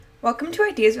Welcome to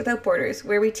Ideas Without Borders,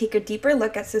 where we take a deeper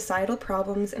look at societal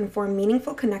problems and form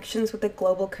meaningful connections with the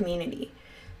global community.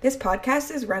 This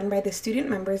podcast is run by the student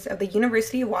members of the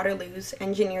University of Waterloo's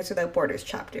Engineers Without Borders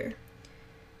chapter.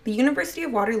 The University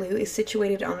of Waterloo is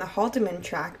situated on the Haldimand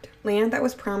Tract, land that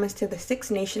was promised to the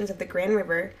Six Nations of the Grand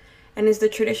River, and is the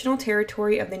traditional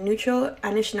territory of the neutral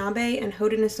Anishinaabe and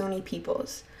Haudenosaunee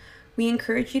peoples. We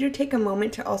encourage you to take a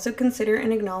moment to also consider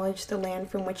and acknowledge the land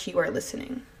from which you are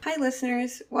listening. Hi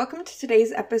listeners, welcome to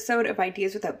today's episode of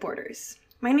Ideas Without Borders.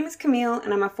 My name is Camille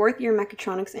and I'm a fourth-year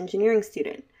mechatronics engineering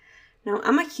student. Now,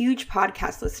 I'm a huge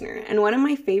podcast listener, and one of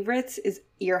my favorites is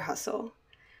Ear Hustle.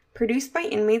 Produced by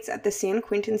inmates at the San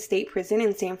Quentin State Prison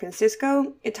in San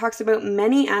Francisco, it talks about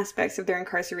many aspects of their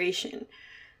incarceration,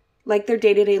 like their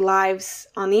day-to-day lives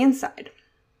on the inside.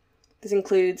 This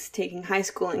includes taking high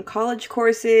school and college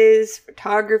courses,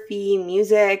 photography,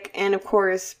 music, and of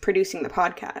course, producing the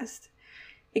podcast.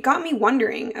 It got me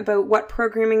wondering about what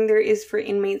programming there is for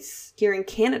inmates here in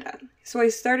Canada, so I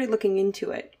started looking into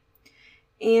it.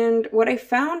 And what I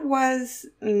found was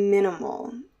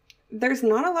minimal. There's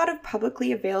not a lot of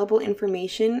publicly available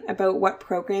information about what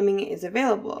programming is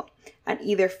available at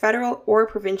either federal or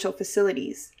provincial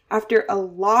facilities. After a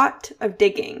lot of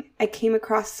digging, I came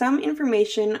across some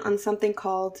information on something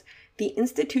called the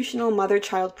Institutional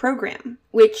Mother-Child Program,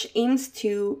 which aims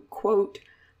to, quote,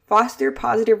 foster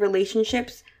positive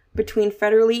relationships between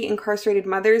federally incarcerated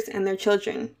mothers and their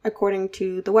children, according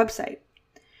to the website.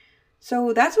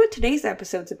 So that's what today's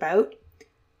episode's about.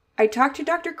 I talked to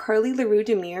Dr. Carlie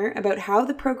Leroux-Demir about how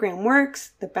the program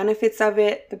works, the benefits of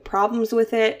it, the problems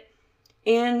with it,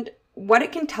 and what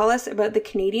it can tell us about the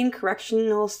Canadian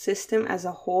correctional system as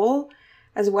a whole,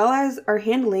 as well as our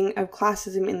handling of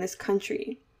classism in this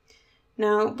country.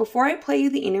 Now, before I play you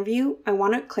the interview, I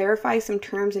want to clarify some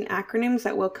terms and acronyms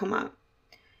that will come up.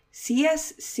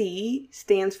 CSC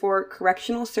stands for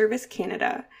Correctional Service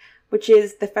Canada, which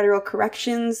is the federal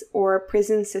corrections or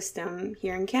prison system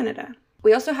here in Canada.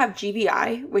 We also have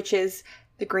GVI, which is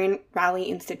the Grand Valley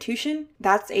Institution.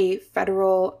 That's a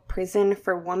federal prison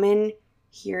for women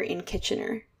here in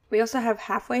Kitchener. We also have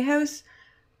Halfway House,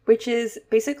 which is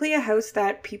basically a house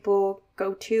that people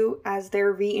go to as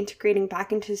they're reintegrating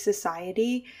back into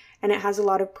society, and it has a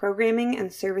lot of programming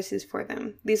and services for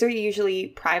them. These are usually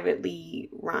privately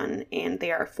run and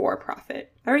they are for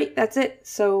profit. All right, that's it.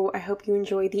 So I hope you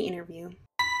enjoy the interview.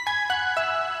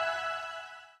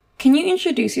 Can you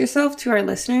introduce yourself to our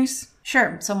listeners?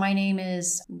 Sure. So my name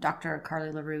is Dr.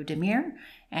 Carlie Leroux-Demir,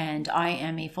 and I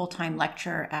am a full-time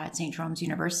lecturer at St. Jerome's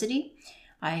University.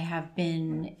 I have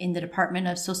been in the Department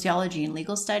of Sociology and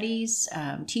Legal Studies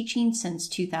teaching since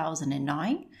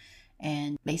 2009.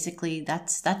 And basically,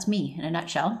 that's me in a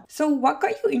nutshell. So what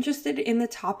got you interested in the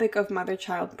topic of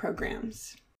mother-child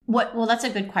programs? Well, that's a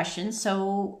good question.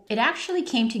 So it actually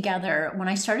came together when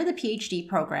I started the PhD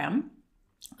program.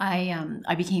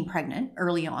 I became pregnant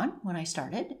early on when I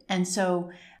started. And so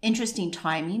interesting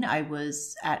timing, I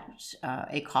was at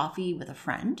a coffee with a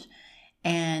friend,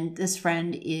 and this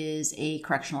friend is a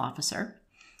correctional officer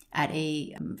at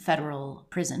a federal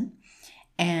prison.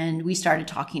 And we started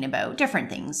talking about different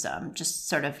things, just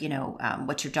sort of,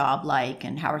 what's your job like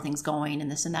and how are things going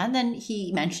and this and that. And then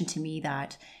he mentioned to me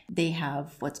that they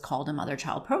have what's called a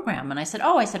mother-child program. And I said,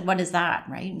 what is that?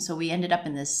 Right. And so we ended up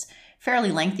in this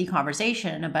fairly lengthy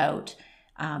conversation about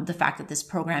the fact that this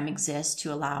program exists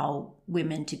to allow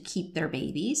women to keep their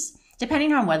babies,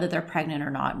 depending on whether they're pregnant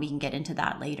or not. We can get into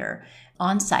that later,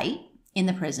 on site in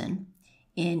the prison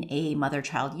in a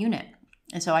mother-child unit.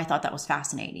 And so I thought that was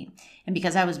fascinating. And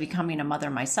because I was becoming a mother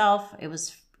myself, it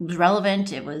was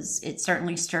relevant. It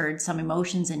certainly stirred some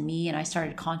emotions in me. And I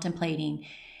started contemplating,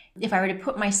 if I were to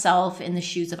put myself in the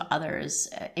shoes of others,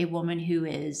 a woman who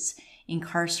is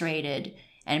incarcerated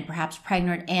and perhaps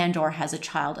pregnant and or has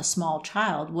a small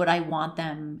child, would I want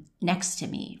them next to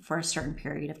me for a certain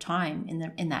period of time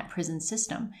in that prison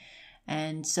system?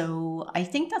 And so I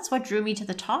think that's what drew me to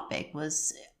the topic,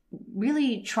 was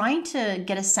really trying to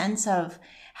get a sense of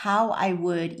how I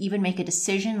would even make a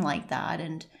decision like that,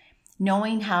 and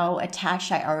knowing how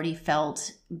attached I already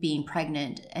felt being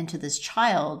pregnant and to this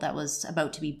child that was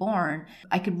about to be born.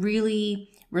 I could really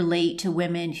relate to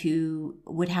women who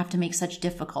would have to make such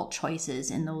difficult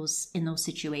choices in those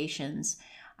situations,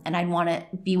 and I'd want to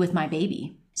be with my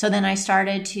baby. So then I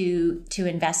started to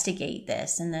investigate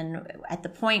this, and then at the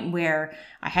point where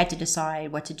I had to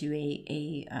decide what to do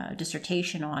a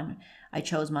dissertation on, I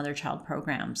chose mother-child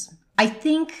programs. I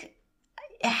think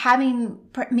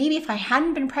maybe if I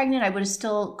hadn't been pregnant, I would have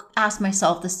still asked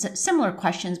myself the similar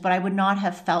questions, but I would not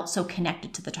have felt so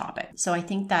connected to the topic. So I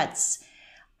think that's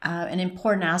an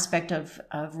important aspect of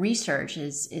research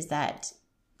is that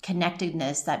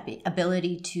connectedness, that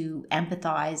ability to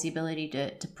empathize, the ability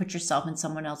to put yourself in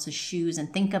someone else's shoes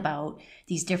and think about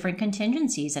these different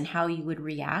contingencies and how you would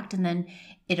react. And then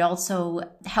it also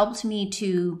helped me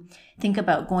to think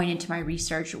about, going into my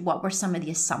research, what were some of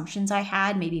the assumptions I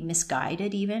had, maybe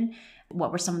misguided even,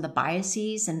 what were some of the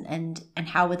biases, and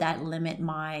how would that limit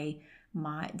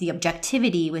the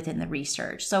objectivity within the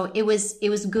research. So it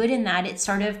was good in that it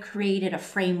sort of created a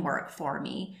framework for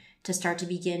me to start to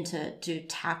begin to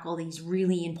tackle these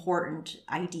really important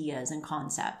ideas and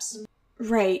concepts.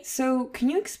 Right. So can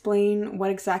you explain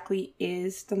what exactly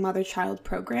is the Mother-Child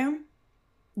program?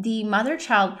 The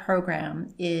Mother-Child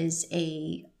program is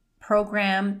a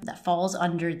program that falls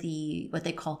under what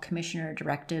they call Commissioner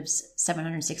Directives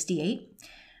 768.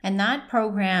 And that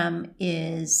program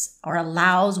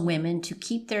allows women to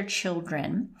keep their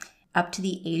children up to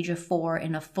the age of 4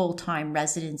 in a full-time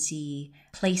residency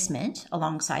placement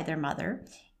alongside their mother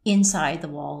inside the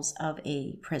walls of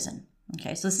a prison.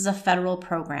 Okay, so this is a federal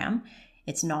program.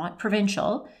 It's not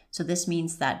provincial. So this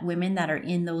means that women that are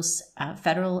in those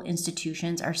federal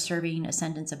institutions are serving a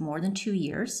sentence of more than 2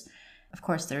 years. Of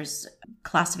course, there's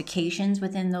classifications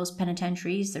within those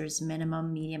penitentiaries. There's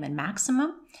minimum, medium, and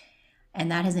maximum. And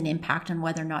that has an impact on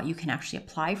whether or not you can actually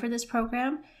apply for this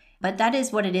program. But that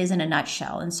is what it is in a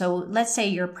nutshell. And so let's say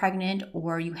you're pregnant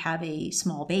or you have a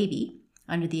small baby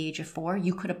under the age of 4,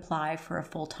 you could apply for a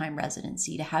full-time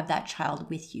residency to have that child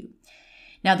with you.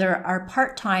 Now, there are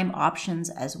part-time options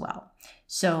as well.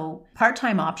 So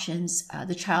part-time options,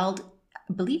 the child,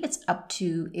 I believe it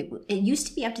used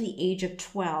to be up to the age of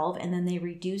 12, and then they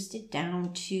reduced it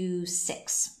down to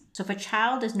 6. So if a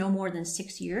child is no more than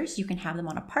 6 years, you can have them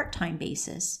on a part-time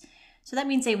basis. So that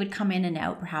means they would come in and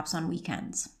out perhaps on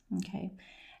weekends. Okay.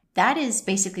 That is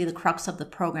basically the crux of the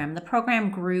program. The program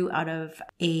grew out of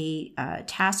a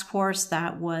task force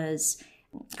that was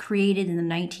created in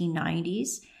the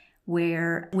 1990s,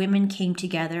 where women came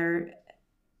together,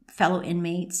 fellow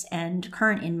inmates and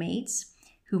current inmates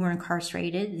who were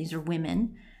incarcerated. These are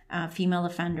women, female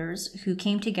offenders, who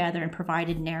came together and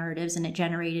provided narratives, and it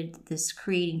generated this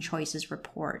Creating Choices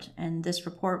report. And this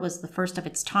report was the first of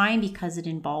its time because it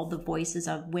involved the voices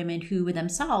of women who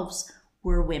themselves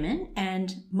were women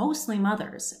and mostly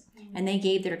mothers. And they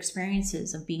gave their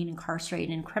experiences of being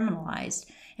incarcerated and criminalized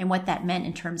and what that meant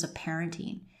in terms of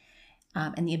parenting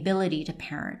and the ability to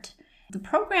parent. The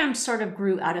program sort of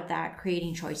grew out of that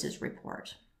Creating Choices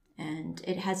report, and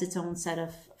it has its own set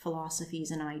of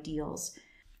philosophies and ideals.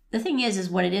 The thing is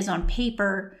what it is on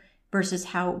paper versus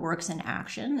how it works in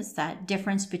action. It's that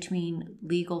difference between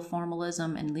legal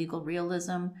formalism and legal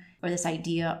realism, or this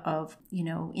idea of,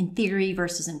 in theory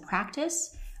versus in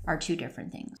practice, are two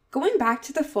different things. Going back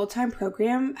to the full-time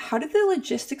program, how do the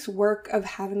logistics work of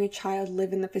having a child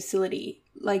live in the facility?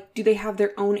 Like, do they have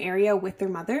their own area with their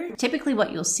mother? Typically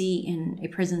what you'll see in a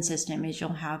prison system is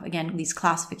you'll have, again, these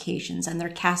classifications, and they're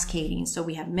cascading. So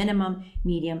we have minimum,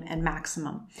 medium, and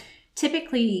maximum.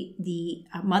 Typically, the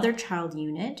mother-child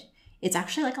unit, it's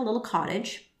actually like a little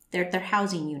cottage. They're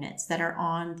housing units that are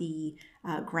on the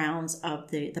grounds of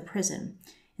the prison.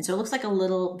 And so it looks like a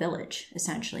little village,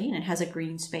 essentially, and it has a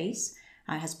green space.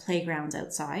 It has playgrounds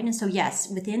outside. And so, yes,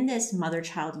 within this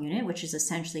mother-child unit, which is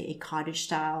essentially a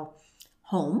cottage-style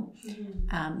home,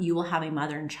 you will have a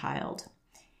mother and child.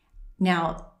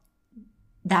 Now,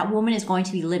 that woman is going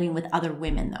to be living with other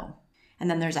women, though. And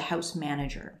then there's a house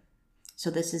manager. So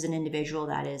this is an individual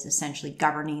that is essentially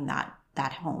governing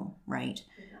that home, right?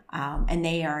 And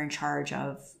they are in charge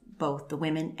of both the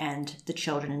women and the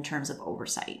children in terms of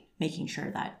oversight, making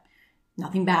sure that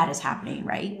nothing bad is happening,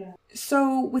 right? Yeah.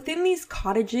 So within these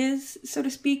cottages, so to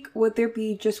speak, would there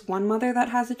be just one mother that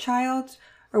has a child?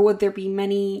 Or would there be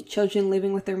many children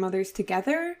living with their mothers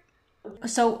together?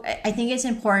 So I think it's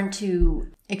important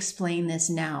to explain this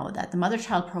now, that the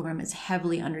mother-child program is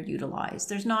heavily underutilized.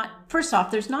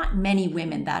 There's not many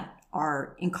women that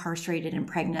are incarcerated and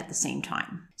pregnant at the same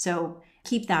time. So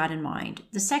keep that in mind.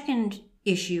 The second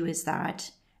issue is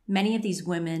that many of these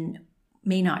women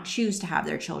may not choose to have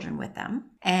their children with them.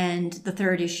 And the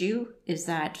third issue is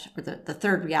that, or the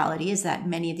third reality is that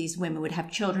many of these women would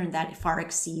have children that far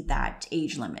exceed that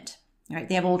age limit, right?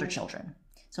 They have older children,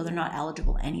 so they're not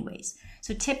eligible anyways.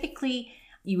 So typically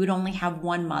you would only have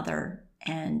one mother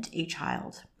and a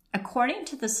child. According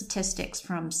to the statistics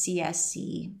from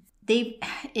CSC,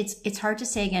 it's hard to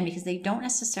say again because they don't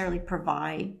necessarily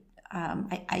provide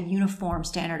a uniform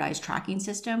standardized tracking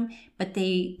system, but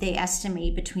they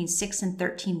estimate between 6 and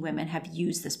 13 women have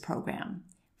used this program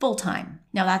full time.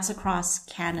 Now that's across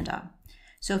Canada.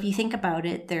 So if you think about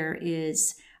it, there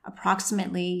is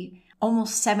approximately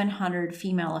almost 700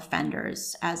 female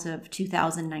offenders as of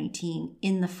 2019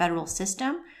 in the federal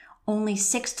system, only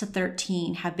 6 to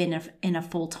 13 have been in a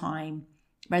full-time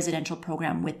residential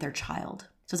program with their child.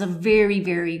 So it's a very,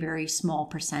 very, very small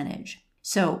percentage.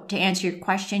 So to answer your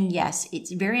question, yes,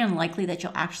 it's very unlikely that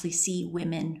you'll actually see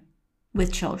women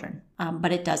with children,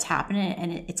 but it does happen,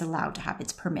 and it's allowed to happen.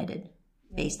 It's permitted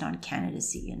based on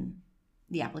candidacy and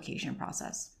the application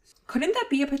process. Couldn't that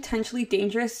be a potentially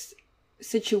dangerous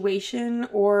situation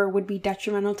or would be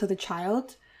detrimental to the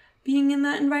child being in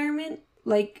that environment?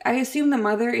 Like, I assume the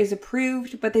mother is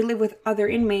approved, but they live with other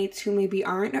inmates who maybe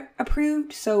aren't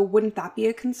approved, so wouldn't that be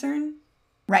a concern?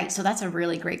 Right. So that's a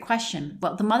really great question.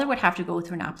 Well, the mother would have to go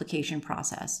through an application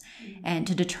process and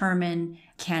to determine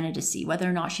candidacy, whether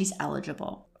or not she's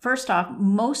eligible. First off,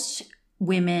 most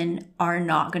women are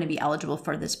not going to be eligible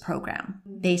for this program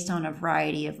based on a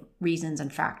variety of reasons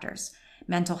and factors.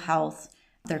 Mental health,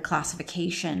 their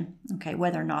classification, okay,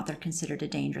 whether or not they're considered a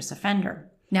dangerous offender.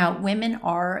 Now, women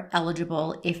are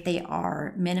eligible if they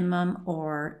are minimum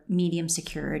or medium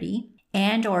security,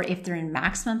 and or if they're in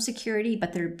maximum security,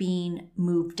 but they're being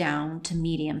moved down to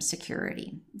medium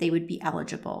security, they would be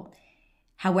eligible.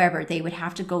 However, they would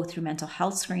have to go through mental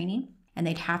health screening, and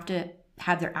they'd have to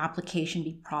have their application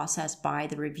be processed by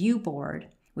the review board,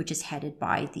 which is headed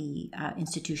by the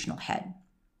institutional head.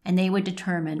 And they would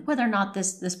determine whether or not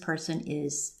this person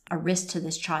is a risk to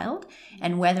this child,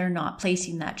 and whether or not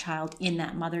placing that child in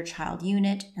that mother-child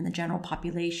unit and the general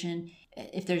population,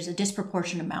 if there's a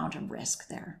disproportionate amount of risk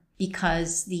there,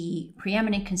 because the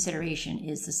preeminent consideration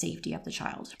is the safety of the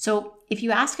child. So if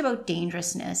you ask about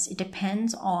dangerousness, it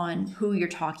depends on who you're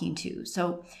talking to.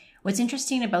 So what's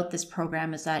interesting about this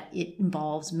program is that it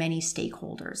involves many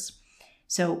stakeholders.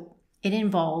 So it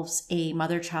involves a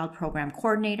mother-child program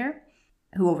coordinator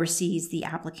who oversees the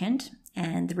applicant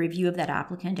and the review of that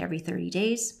applicant every 30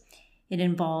 days. It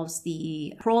involves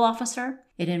the parole officer.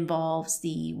 It involves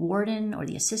the warden or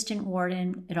the assistant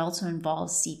warden. It also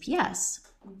involves CPS,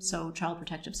 so Child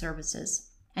Protective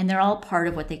Services. And they're all part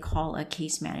of what they call a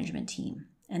case management team.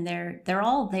 And they're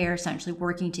all there essentially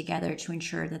working together to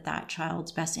ensure that that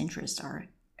child's best interests are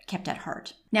kept at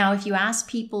heart. Now, if you ask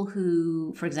people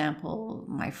who, for example,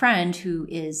 my friend who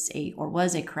is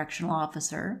was a correctional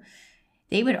officer,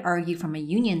 they would argue from a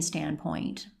union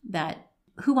standpoint that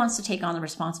who wants to take on the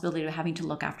responsibility of having to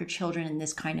look after children in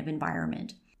this kind of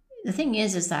environment? The thing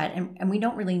is that, and we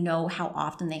don't really know how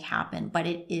often they happen, but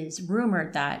it is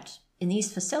rumored that in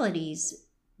these facilities,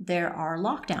 there are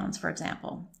lockdowns, for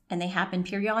example, and they happen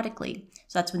periodically.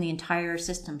 So that's when the entire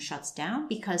system shuts down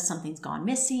because something's gone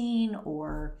missing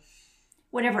or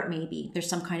whatever it may be. There's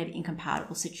some kind of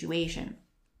incompatible situation.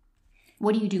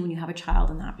 What do you do when you have a child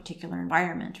in that particular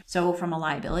environment? So from a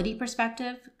liability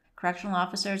perspective, correctional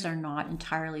officers are not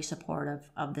entirely supportive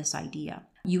of this idea.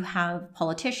 You have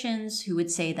politicians who would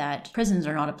say that prisons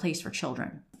are not a place for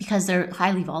children because they're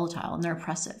highly volatile and they're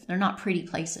oppressive. They're not pretty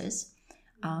places.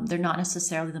 They're not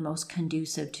necessarily the most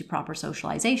conducive to proper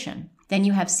socialization. Then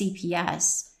you have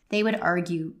CPS. They would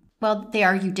argue, well, they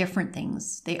argue different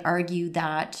things. They argue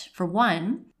that, for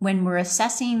one, when we're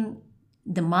assessing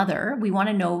the mother, we want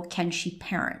to know, can she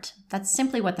parent? That's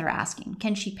simply what they're asking.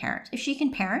 Can she parent? If she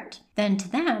can parent, then to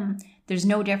them, there's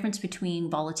no difference between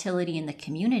volatility in the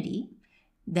community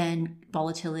than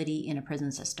volatility in a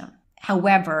prison system.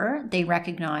 However, they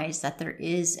recognize that there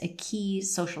is a key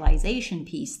socialization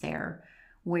piece there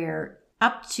where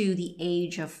up to the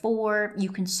age of 4, you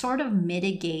can sort of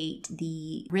mitigate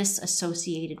the risks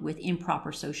associated with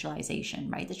improper socialization,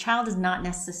 right? The child is not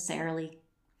necessarily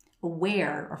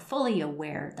aware or fully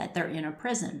aware that they're in a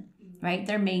prison, right?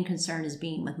 Their main concern is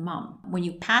being with mom. When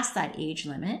you pass that age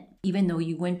limit, even though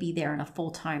you wouldn't be there on a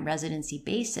full-time residency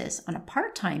basis, on a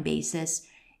part-time basis,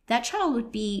 that child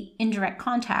would be in direct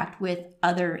contact with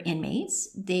other inmates.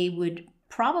 They would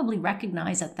probably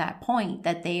recognize at that point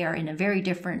that they are in a very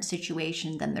different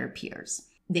situation than their peers.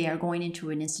 They are going into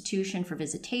an institution for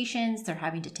visitations. They're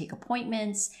having to take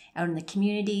appointments out in the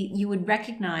community. You would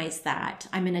recognize that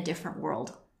I'm in a different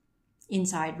world,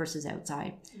 inside versus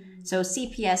outside. So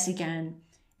CPS, again,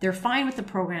 they're fine with the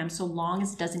program so long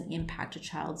as it doesn't impact a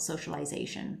child's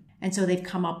socialization. And so they've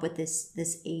come up with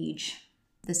this age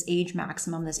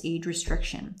maximum, this age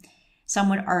restriction. Some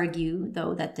would argue,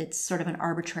 though, that it's sort of an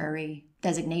arbitrary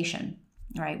designation,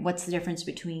 right? What's the difference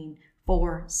between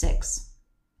 4, 6,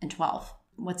 and 12?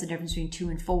 What's the difference between 2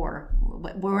 and 4?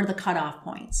 Where are the cutoff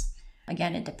points?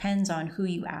 Again, it depends on who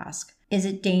you ask. Is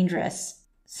it dangerous?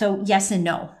 So yes and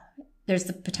no. There's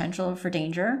the potential for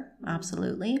danger,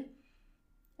 absolutely.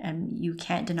 And you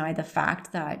can't deny the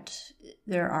fact that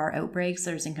there are outbreaks,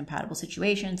 there's incompatible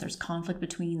situations, there's conflict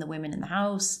between the women in the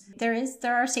house. There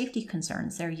are safety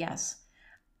concerns there, yes.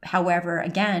 However,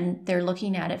 again, they're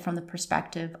looking at it from the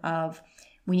perspective of,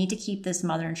 we need to keep this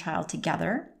mother and child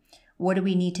together. What do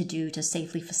we need to do to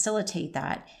safely facilitate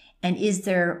that? And is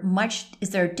there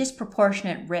a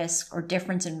disproportionate risk or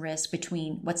difference in risk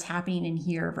between what's happening in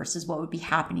here versus what would be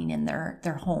happening in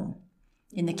their home,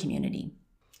 in the community?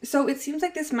 So it seems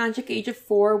like this magic age of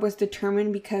 4 was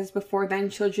determined because before then,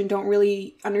 children don't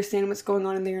really understand what's going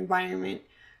on in their environment,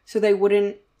 so they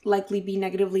wouldn't likely be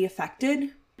negatively affected.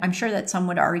 I'm sure that some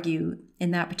would argue in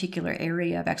that particular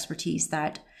area of expertise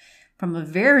that from a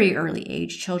very early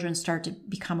age, children start to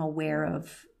become aware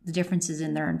of the differences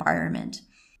in their environment.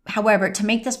 However, to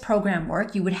make this program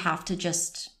work, you would have to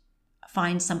just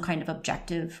find some kind of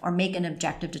objective or make an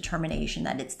objective determination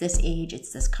that it's this age,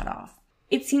 it's this cutoff.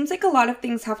 It seems like a lot of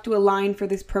things have to align for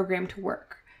this program to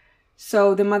work.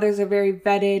 So the mothers are very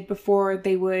vetted before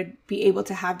they would be able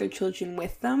to have their children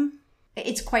with them.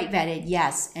 It's quite vetted,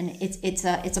 yes. And it's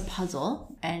a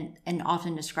puzzle and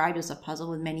often described as a puzzle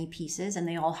with many pieces, and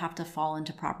they all have to fall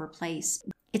into proper place.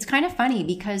 It's kind of funny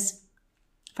because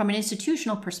from an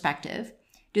institutional perspective,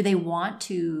 do they want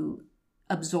to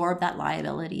absorb that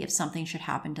liability if something should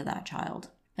happen to that child?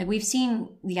 Like, we've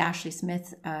seen the Ashley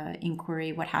Smith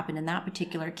inquiry, what happened in that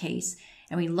particular case,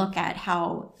 and we look at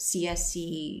how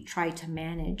CSC tried to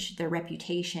manage their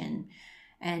reputation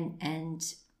and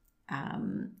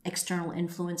external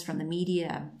influence from the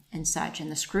media and such,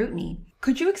 and the scrutiny.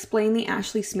 Could you explain the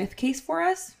Ashley Smith case for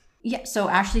us? Yeah, so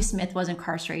Ashley Smith was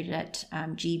incarcerated at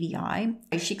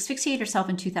GVI. She asphyxiated herself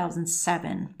in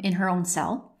 2007 in her own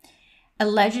cell.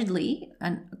 Allegedly,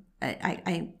 and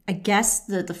I guess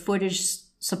the footage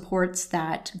supports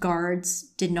that guards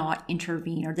did not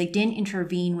intervene, or they didn't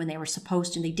intervene when they were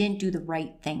supposed to. They didn't do the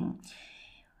right thing.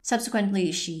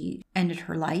 Subsequently, she ended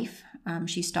her life.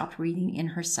 She stopped breathing in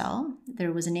her cell.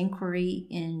 There was an inquiry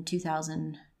in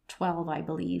 2012, I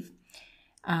believe,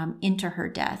 into her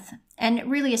death. And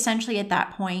really, essentially at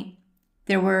that point,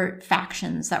 there were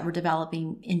factions that were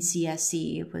developing in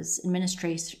CSC. It was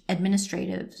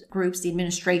administrative groups,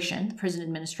 the prison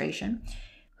administration,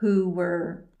 who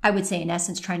were, I would say, in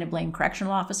essence, trying to blame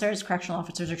correctional officers. Correctional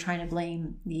officers are trying to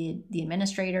blame the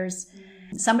administrators.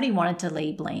 Somebody wanted to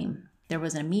lay blame. There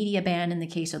was a media ban in the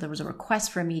case, or there was a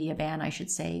request for a media ban, I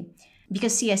should say,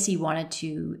 because CSC wanted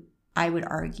to, I would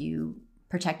argue,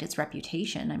 protect its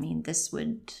reputation. I mean, this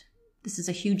is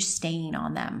a huge stain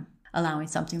on them, allowing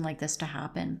something like this to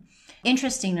happen.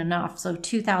 Interesting enough, so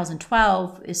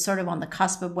 2012 is sort of on the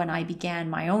cusp of when I began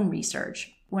my own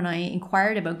research. When I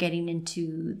inquired about getting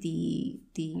into the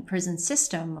prison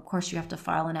system, of course, you have to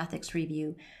file an ethics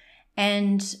review.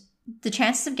 And the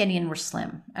chances of getting in were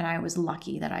slim, and I was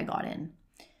lucky that I got in.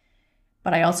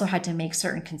 But I also had to make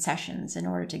certain concessions in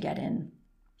order to get in.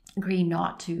 Agree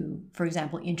not to, for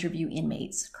example, interview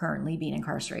inmates currently being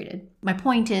incarcerated. My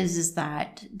point is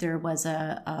that there was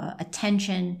a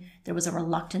tension, there was a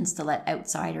reluctance to let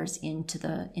outsiders into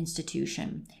the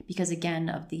institution because, again,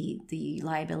 of the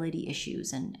liability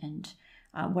issues and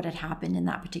what had happened in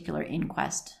that particular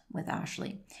inquest with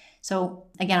Ashley. So,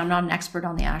 again, I'm not an expert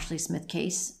on the Ashley Smith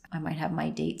case. I might have my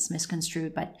dates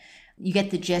misconstrued, but you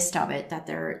get the gist of it, that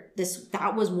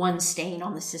that was one stain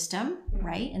on the system,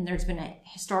 right? And there's been a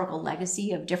historical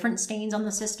legacy of different stains on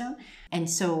the system. And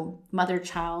so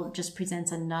mother-child just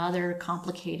presents another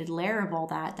complicated layer of all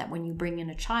that when you bring in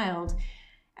a child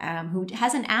who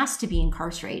hasn't asked to be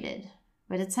incarcerated,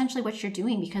 but essentially what you're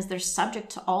doing, because they're subject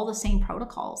to all the same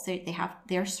protocols.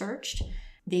 They're searched.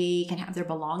 They can have their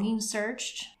belongings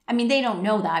searched. I mean, they don't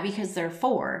know that because they're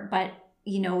 4, but,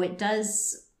 it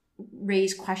does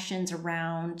raise questions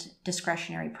around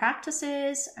discretionary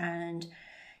practices. And,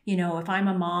 if I'm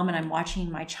a mom and I'm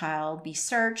watching my child be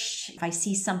searched, if I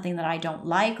see something that I don't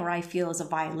like or I feel is a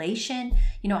violation,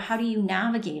 how do you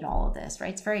navigate all of this,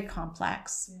 right? It's very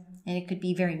complex. And it could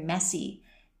be very messy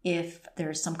if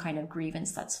there's some kind of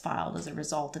grievance that's filed as a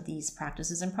result of these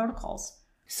practices and protocols.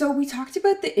 So we talked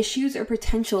about the issues or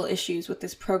potential issues with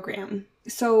this program.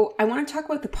 So I want to talk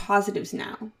about the positives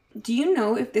now. Do you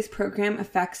know if this program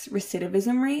affects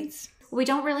recidivism rates? We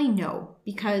don't really know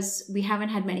because we haven't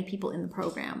had many people in the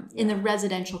program, in the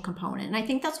residential component. And I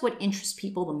think that's what interests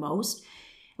people the most.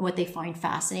 And what they find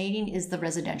fascinating is the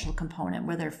residential component,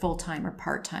 whether full-time or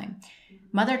part-time.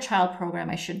 Mother-child program,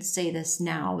 I should say this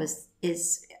now,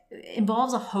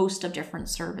 involves a host of different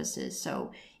services.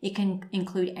 So it can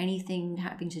include anything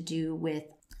having to do with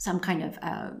some kind of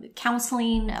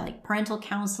counseling, like parental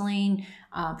counseling,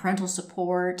 parental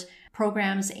support.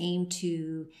 Programs aim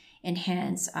to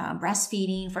enhance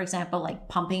breastfeeding, for example, like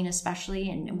pumping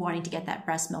especially, and wanting to get that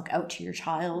breast milk out to your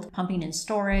child, pumping and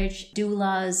storage,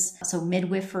 doulas, so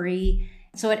midwifery.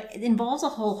 So it involves a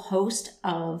whole host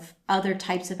of other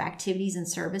types of activities and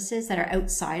services that are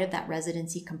outside of that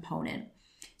residency component.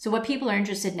 So what people are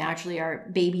interested naturally are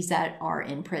babies that are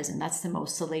in prison. That's the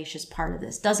most salacious part of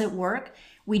this. Does it work?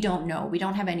 We don't know. We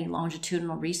don't have any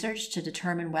longitudinal research to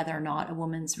determine whether or not a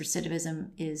woman's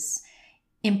recidivism is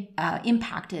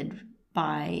impacted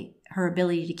by her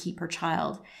ability to keep her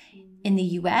child. In the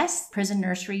US, prison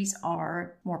nurseries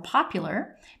are more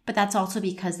popular, but that's also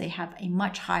because they have a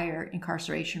much higher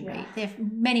incarceration rate. They have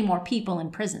many more people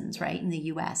in prisons, right, in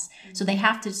the US. So they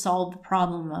have to solve the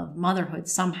problem of motherhood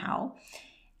somehow.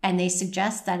 And they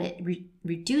suggest that it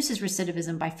reduces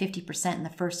recidivism by 50% in the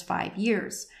first 5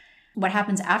 years. What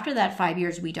happens after that 5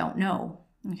 years, we don't know.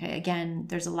 Okay, again,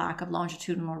 there's a lack of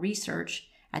longitudinal research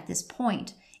at this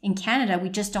point. In Canada, we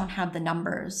just don't have the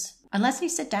numbers. Unless we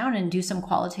sit down and do some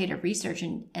qualitative research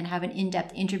and have an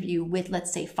in-depth interview with,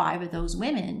 let's say, 5 of those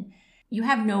women, you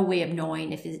have no way of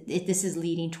knowing if this is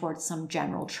leading towards some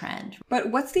general trend.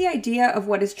 But what's the idea of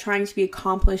what is trying to be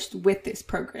accomplished with this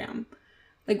program?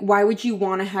 Like, why would you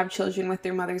want to have children with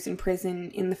their mothers in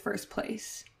prison in the first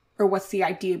place? Or what's the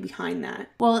idea behind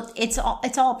that? Well, it's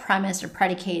all premised or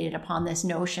predicated upon this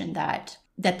notion that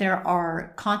there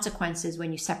are consequences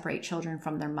when you separate children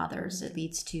from their mothers. It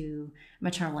leads to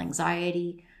maternal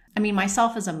anxiety. I mean,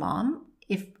 myself as a mom,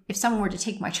 if someone were to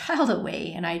take my child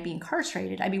away and I'd be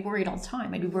incarcerated, I'd be worried all the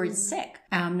time. I'd be worried sick,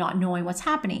 not knowing what's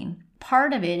happening.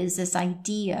 Part of it is this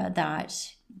idea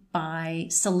that by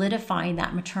solidifying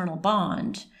that maternal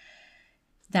bond,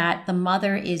 that the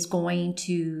mother is going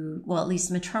to, well, at least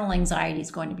maternal anxiety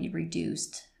is going to be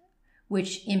reduced,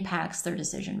 which impacts their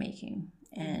decision making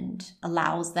and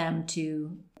allows them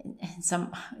to, it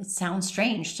sounds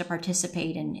strange, to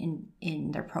participate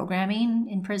in their programming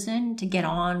in prison, to get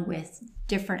on with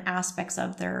different aspects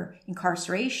of their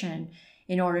incarceration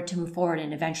in order to move forward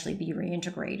and eventually be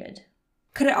reintegrated.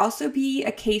 Could it also be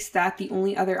a case that the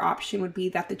only other option would be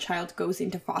that the child goes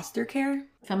into foster care?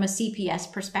 From a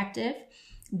CPS perspective,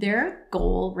 their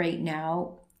goal right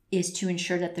now is to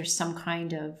ensure that there's some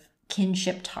kind of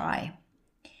kinship tie.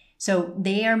 So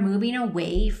they are moving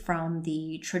away from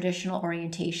the traditional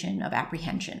orientation of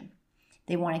apprehension.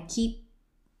 They want to keep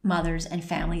mothers and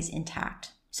families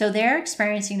intact. So they're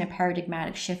experiencing a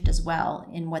paradigmatic shift as well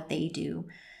in what they do.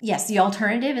 Yes, the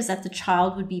alternative is that the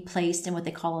child would be placed in what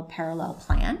they call a parallel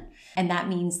plan. And that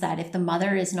means that if the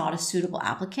mother is not a suitable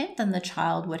applicant, then the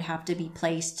child would have to be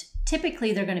placed.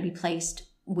 Typically, they're going to be placed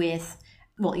with,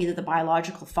 well, either the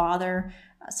biological father,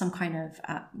 some kind of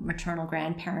maternal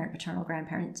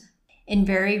grandparent. In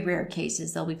very rare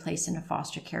cases, they'll be placed in a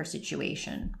foster care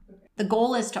situation. The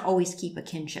goal is to always keep a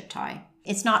kinship tie.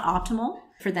 It's not optimal.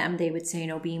 For them, they would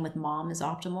say, being with mom is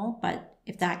optimal. But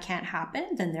if that can't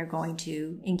happen, then they're going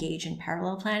to engage in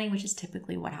parallel planning, which is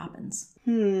typically what happens.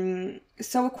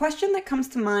 So a question that comes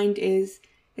to mind is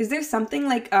there something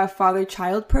like a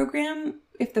father-child program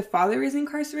if the father is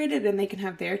incarcerated and they can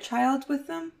have their child with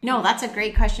them? No, that's a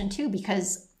great question too,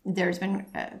 because there's been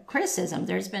criticism.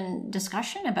 There's been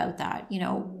discussion about that.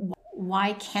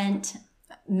 Why can't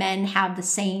men have the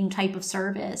same type of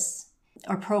service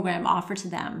or program offered to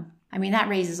them? I mean, that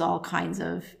raises all kinds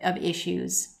of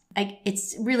issues.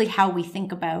 It's really how we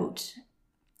think about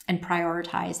and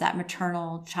prioritize that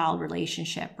maternal-child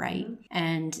relationship, right?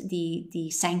 And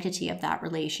the sanctity of that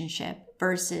relationship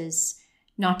versus,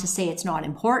 not to say it's not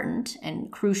important and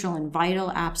crucial and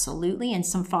vital, absolutely. And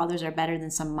some fathers are better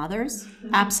than some mothers,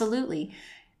 absolutely.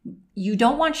 You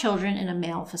don't want children in a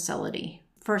male facility.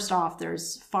 First off,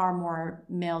 there's far more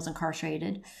males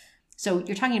incarcerated. So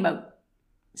you're talking about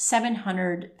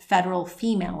 700 federal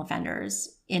female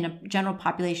offenders in a general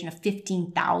population of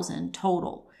 15,000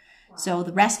 total. So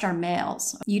the rest are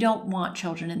males. You don't want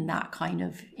children in that kind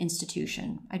of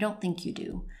institution. I don't think you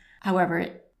do. However,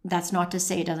 that's not to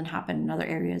say it doesn't happen in other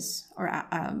areas or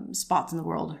spots in the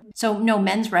world. So no,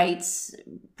 men's rights,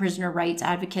 prisoner rights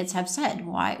advocates have said,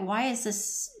 why is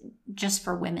this just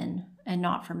for women and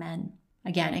not for men?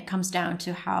 Again, it comes down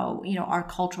to how, our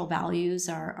cultural values,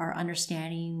 our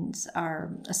understandings,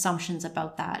 our assumptions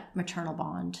about that maternal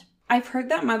bond. I've heard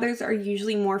that mothers are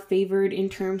usually more favored in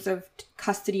terms of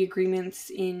custody agreements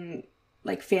in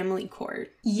family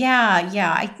court.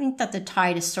 Yeah. I think that the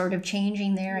tide is sort of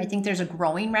changing there. I think there's a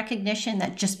growing recognition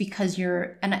that just because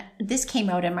this came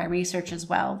out in my research as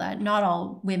well, that not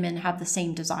all women have the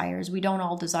same desires. We don't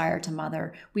all desire to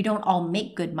mother. We don't all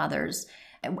make good mothers.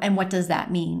 And what does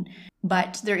that mean?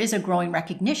 But there is a growing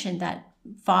recognition that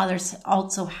fathers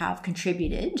also have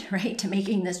contributed, right, to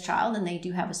making this child, and they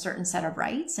do have a certain set of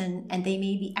rights, and they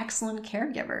may be excellent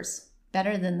caregivers,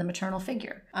 better than the maternal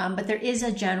figure. But there is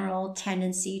a general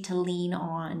tendency to lean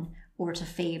on or to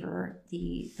favor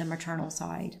the maternal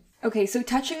side. Okay, so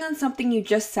touching on something you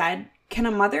just said, can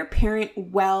a mother parent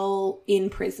well in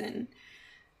prison?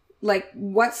 Like,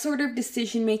 what sort of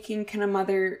decision-making can a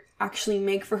mother actually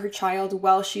make for her child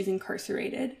while she's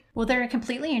incarcerated? Well, they're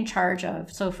completely in charge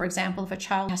of, so for example, if a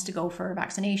child has to go for a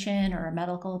vaccination or a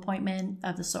medical appointment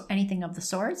of anything of the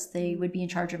sorts, they would be in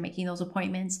charge of making those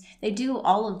appointments. They do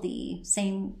all of the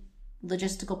same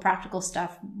logistical, practical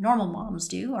stuff normal moms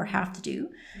do or have to do.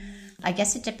 I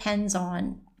guess it depends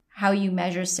on how you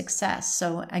measure success.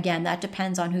 So again, that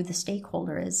depends on who the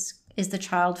stakeholder is. Is the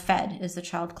child fed? Is the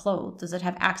child clothed? Does it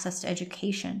have access to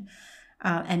education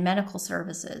and medical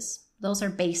services? Those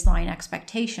are baseline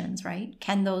expectations, right?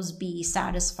 Can those be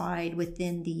satisfied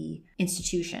within the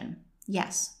institution?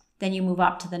 Yes. Then you move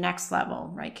up to the next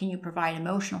level, right? Can you provide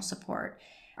emotional support?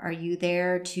 Are you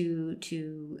there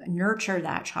to nurture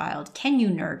that child? Can you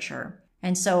nurture?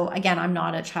 And so again, I'm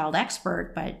not a child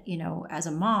expert, but as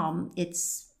a mom,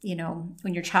 it's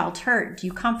when your child's hurt, do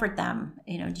you comfort them?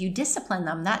 Do you discipline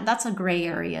them? That's a gray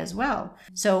area as well.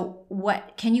 So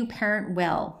what can you parent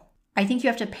well? I think you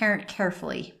have to parent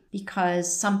carefully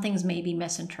because some things may be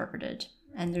misinterpreted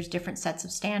and there's different sets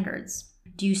of standards.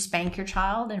 Do you spank your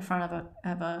child in front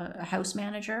of a house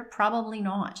manager? Probably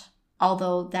not.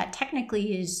 Although that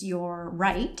technically is your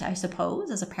right, I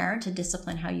suppose, as a parent to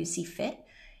discipline how you see fit.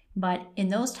 But in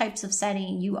those types of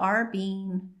setting, you are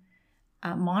being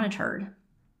monitored.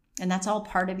 And that's all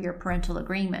part of your parental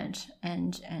agreement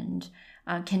and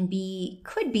could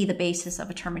be the basis of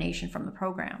a termination from the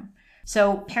program.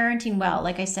 So parenting well,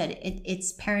 like I said,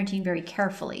 it's parenting very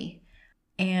carefully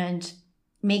and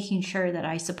making sure that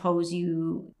I suppose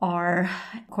you are,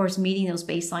 of course, meeting those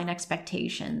baseline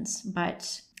expectations,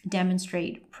 but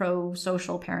demonstrate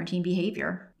pro-social parenting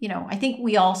behavior. I think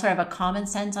we all sort of have a common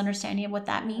sense understanding of what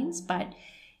that means, but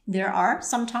there are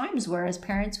some times where as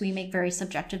parents, we make very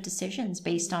subjective decisions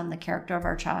based on the character of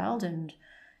our child. And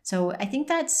so I think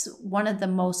that's one of the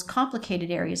most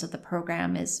complicated areas of the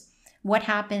program is what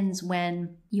happens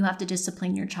when you have to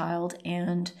discipline your child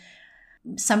and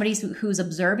somebody who's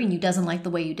observing you doesn't like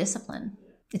the way you discipline.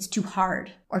 It's too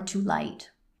hard or too light.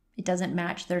 It doesn't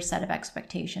match their set of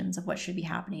expectations of what should be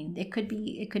happening. It could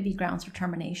be grounds for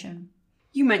termination.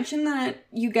 You mentioned that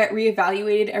you get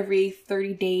reevaluated every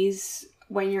 30 days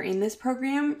when you're in this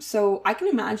program. So I can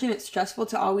imagine it's stressful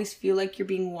to always feel like you're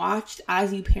being watched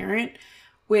as you parent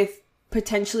with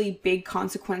potentially big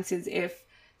consequences if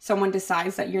someone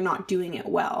decides that you're not doing it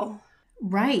well.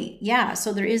 Right. Yeah.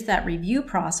 So there is that review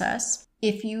process.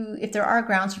 If there are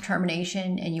grounds for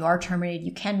termination and you are terminated,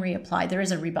 you can reapply. There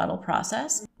is a rebuttal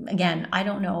process. Again, I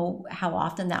don't know how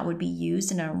often that would be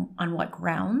used and on what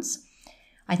grounds.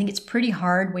 I think it's pretty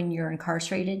hard when you're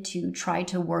incarcerated to try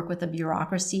to work with a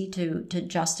bureaucracy to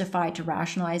justify, to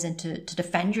rationalize, and to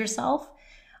defend yourself.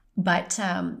 But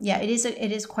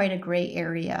it is quite a gray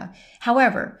area.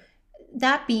 However,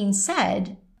 that being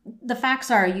said, the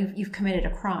facts are you've committed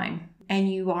a crime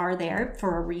and you are there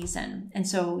for a reason. And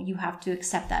so you have to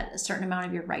accept that a certain amount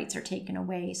of your rights are taken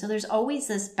away. So there's always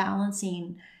this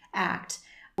balancing act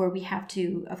where we have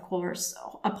to, of course,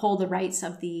 uphold the rights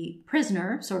of the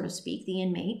prisoner, so to speak, the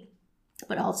inmate,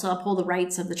 but also uphold the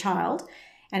rights of the child,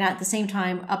 and at the same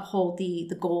time uphold the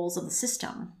goals of the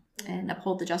system and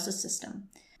uphold the justice system.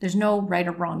 There's no right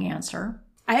or wrong answer.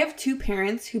 I have two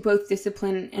parents who both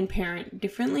discipline and parent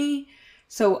differently.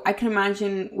 So I can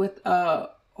imagine with a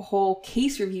whole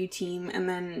case review team and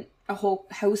then a whole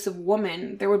house of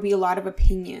women, there would be a lot of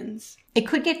opinions. It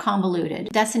could get convoluted.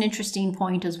 That's an interesting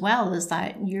point as well, is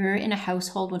that you're in a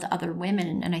household with other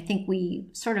women. And I think we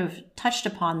sort of touched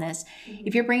upon this.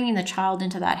 If you're bringing the child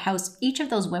into that house, each of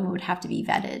those women would have to be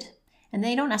vetted. And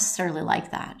they don't necessarily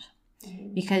like that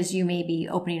because you may be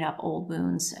opening up old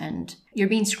wounds and you're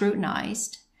being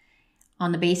scrutinized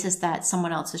on the basis that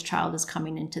someone else's child is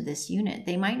coming into this unit.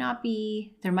 There might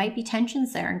be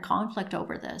tensions there and conflict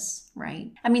over this,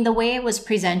 right? I mean, the way it was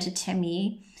presented to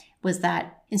me was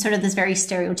that in sort of this very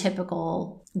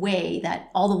stereotypical way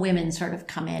that all the women sort of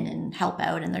come in and help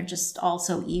out and they're just all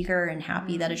so eager and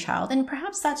happy that a child, and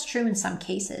perhaps that's true in some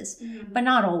cases, but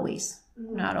not always,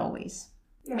 not always.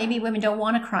 Yeah. Maybe women don't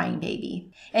want a crying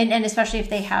baby. And especially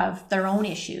if they have their own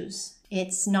issues,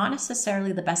 it's not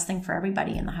necessarily the best thing for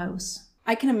everybody in the house.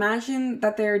 I can imagine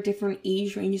that there are different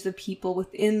age ranges of people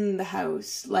within the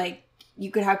house. Like,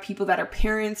 you could have people that are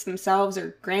parents themselves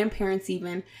or grandparents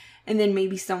even, and then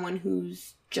maybe someone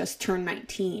who's just turned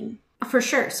 19. For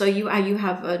sure. So you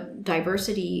have a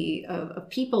diversity of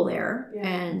people there,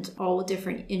 and all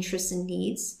different interests and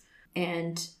needs.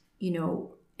 And,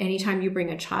 anytime you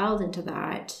bring a child into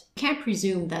that, you can't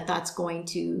presume that that's going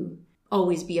to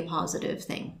always be a positive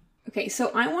thing. Okay,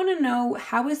 so I want to know,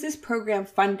 how is this program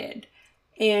funded?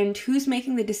 And who's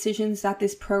making the decisions that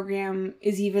this program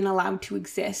is even allowed to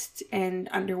exist, and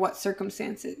under what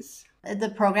circumstances? The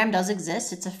program does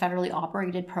exist. It's a federally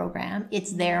operated program.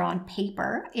 It's there on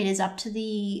paper. It is up to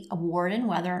the warden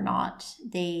whether or not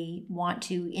they want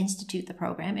to institute the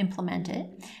program, implement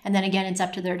it. And then again, it's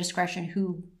up to their discretion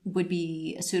who would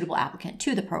be a suitable applicant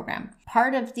to the program.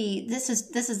 Part of this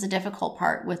is the difficult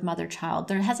part with mother-child.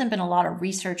 There hasn't been a lot of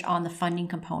research on the funding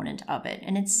component of it.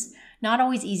 And it's not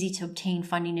always easy to obtain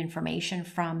funding information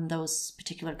from those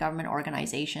particular government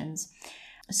organizations.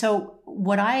 So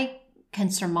what I can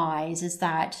surmise is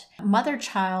that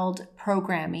mother-child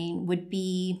programming would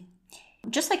be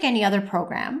just like any other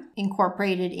program,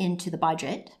 incorporated into the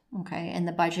budget, okay? And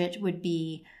the budget would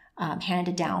be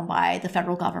handed down by the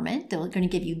federal government. They're going to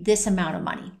give you this amount of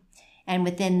money. And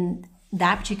within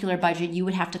that particular budget, you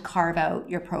would have to carve out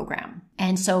your program.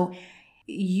 And so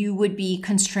you would be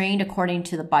constrained according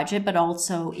to the budget, but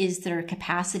also, is there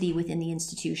capacity within the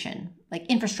institution, like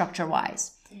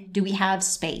infrastructure-wise? Do we have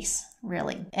space,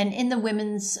 really? And in the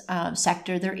women's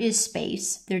sector, there is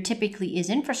space. There typically is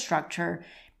infrastructure,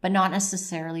 but not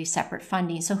necessarily separate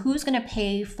funding. So who's going to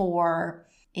pay for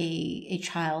a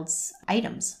child's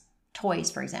items, toys,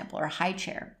 for example, or a high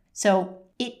chair? So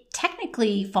it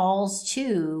technically falls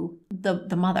to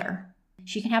the mother.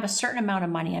 She can have a certain amount of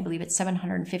money. I believe it's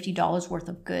 $750 worth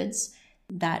of goods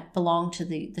that belong to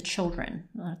the children,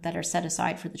 that are set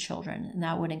aside for the children. And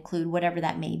that would include whatever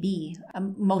that may be,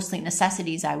 mostly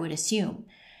necessities, I would assume.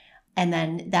 And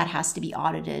then that has to be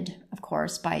audited, of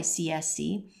course, by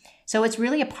CSC. So it's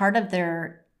really a part of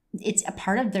their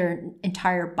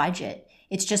entire budget.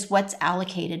 It's just what's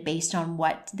allocated based on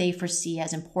what they foresee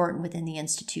as important within the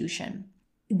institution.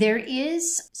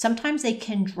 Sometimes they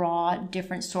can draw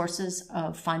different sources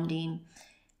of funding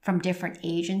from different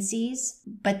agencies,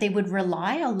 but they would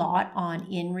rely a lot on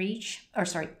outreach,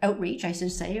 I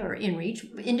should say, or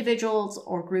inreach, individuals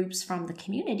or groups from the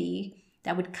community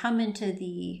that would come into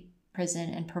the prison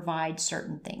and provide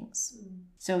certain things.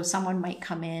 So someone might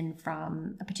come in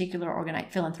from a particular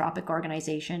philanthropic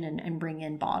organization and bring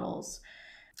in bottles.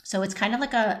 So it's kind of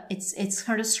like it's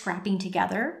sort of scrapping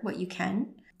together what you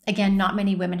can. Again, not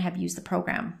many women have used the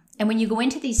program. And when you go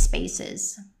into these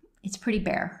spaces, it's pretty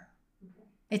bare.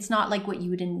 It's not like what you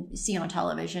would see on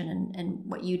television and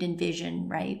what you'd envision,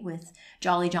 right? With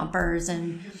jolly jumpers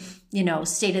and,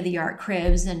 state-of-the-art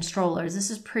cribs and strollers.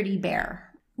 This is pretty bare.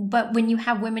 But when you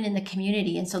have women in the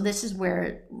community, and so this is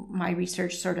where my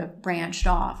research sort of branched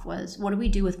off, was what do we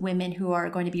do with women who are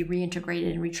going to be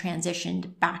reintegrated and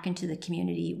retransitioned back into the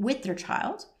community with their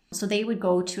child? So they would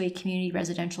go to a community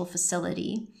residential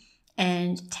facility,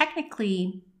 and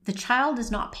technically the child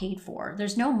is not paid for.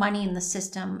 There's no money in the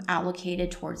system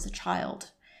allocated towards the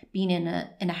child being in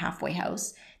a halfway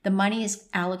house. The money is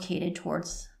allocated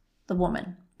towards the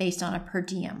woman based on a per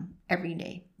diem every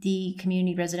day. The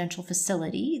community residential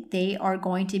facility, they are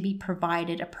going to be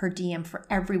provided a per diem for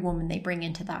every woman they bring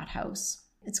into that house.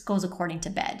 It goes according to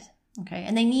bed. Okay.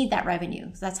 And they need that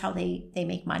revenue. So that's how they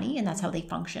make money, and that's how they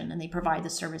function, and they provide the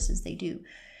services they do.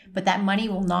 But that money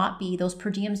will not be, those per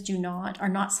diems are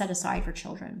not set aside for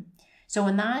children. So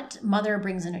when that mother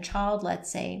brings in a child,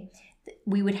 let's say,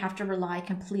 we would have to rely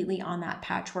completely on that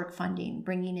patchwork funding,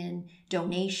 bringing in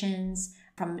donations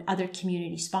from other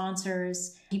community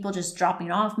sponsors, people just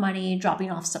dropping off money,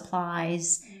 dropping off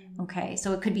supplies. Okay.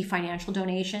 So it could be financial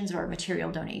donations or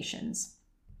material donations.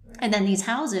 And then these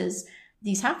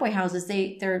halfway houses,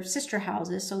 they're sister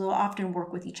houses, so they'll often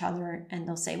work with each other, and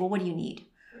they'll say, well, what do you need?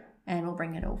 And we'll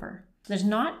bring it over. There's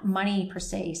not money per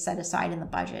se set aside in the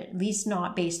budget, at least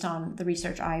not based on the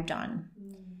research I've done.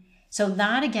 So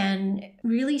that, again,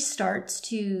 really starts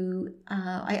to,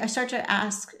 I start to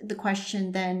ask the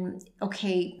question then,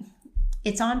 okay,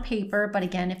 it's on paper, but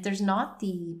again, if there's not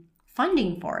the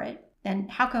funding for it, then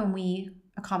how can we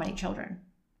accommodate children?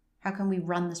 How can we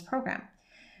run this program?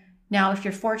 Now, if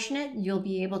you're fortunate, you'll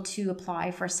be able to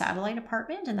apply for a satellite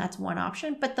apartment, and that's one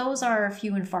option, but those are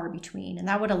few and far between, and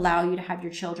that would allow you to have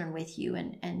your children with you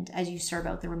and as you serve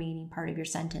out the remaining part of your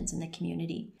sentence in the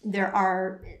community. There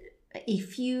are a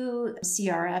few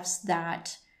CRFs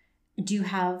that do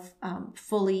have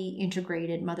fully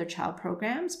integrated mother-child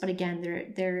programs, but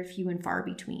again, they're few and far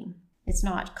between. It's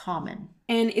not common.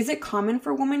 And is it common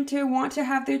for women to want to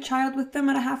have their child with them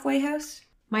at a halfway house?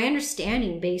 My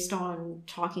understanding, based on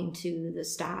talking to the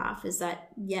staff, is that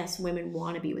yes, women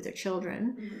want to be with their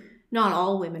children. Mm-hmm. Not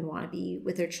all women want to be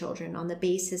with their children, on the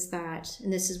basis that,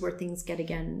 and this is where things get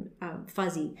again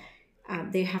fuzzy,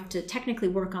 they have to technically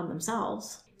work on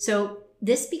themselves. So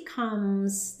this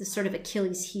becomes the sort of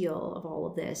Achilles heel of all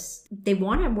of this. They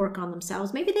want to work on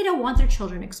themselves. Maybe they don't want their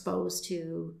children exposed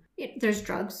to, there's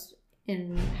drugs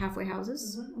in halfway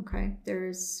houses. Mm-hmm. Okay.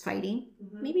 There's fighting.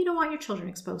 Mm-hmm. Maybe you don't want your children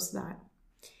exposed to that.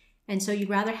 And so you'd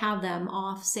rather have them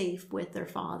off safe with their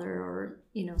father or,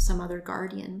 some other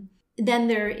guardian. Then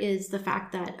there is the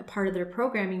fact that a part of their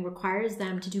programming requires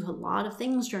them to do a lot of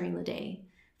things during the day.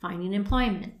 Finding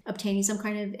employment, obtaining some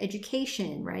kind of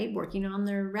education, right? Working on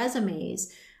their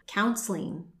resumes,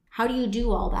 counseling. How do you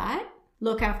do all that?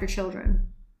 Look after children.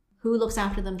 Who looks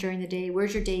after them during the day?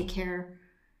 Where's your daycare?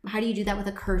 How do you do that with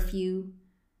a curfew?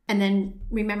 And then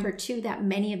remember too that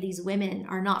many of these women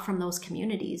are not from those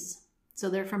communities. So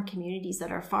they're from communities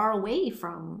that are far away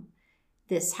from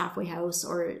this halfway house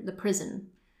or the prison.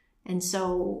 And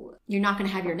so you're not going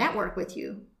to have your network with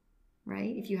you.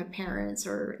 Right? If you have parents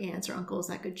or aunts or uncles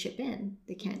that could chip in,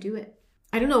 they can't do it.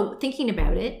 I don't know, thinking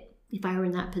about it, if I were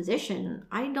in that position,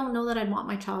 I don't know that I'd want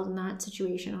my child in that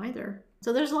situation either.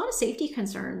 So there's a lot of safety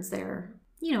concerns there.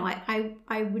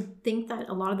 I would think that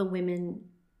a lot of the women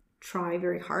try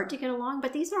very hard to get along,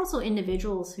 but these are also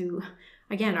individuals who,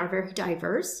 again, are very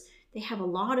diverse. They have a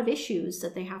lot of issues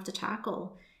that they have to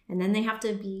tackle. And then they have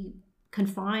to be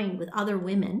confined with other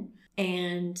women.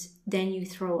 And then you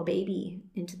throw a baby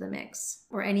into the mix,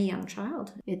 or any young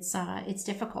child. It's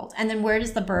difficult. And then where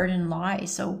does the burden lie?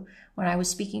 So when I was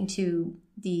speaking to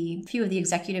the few of the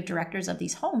executive directors of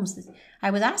these homes,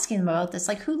 I was asking them about this,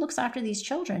 like, who looks after these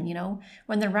children?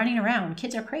 When they're running around,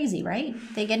 kids are crazy, right?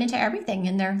 They get into everything,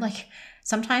 and they're like,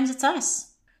 sometimes it's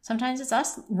us. Sometimes it's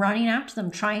us running after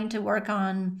them, trying to work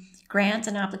on grants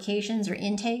and applications or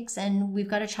intakes, and we've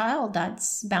got a child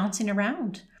that's bouncing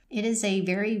around. It is a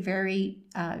very, very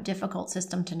difficult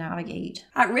system to navigate.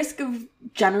 At risk of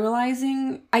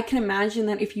generalizing, I can imagine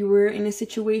that if you were in a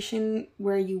situation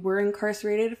where you were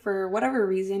incarcerated for whatever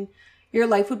reason, your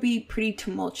life would be pretty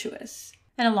tumultuous.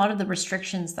 And a lot of the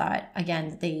restrictions that,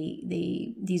 again,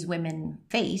 these women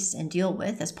face and deal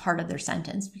with as part of their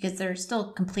sentence, because they're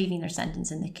still completing their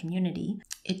sentence in the community,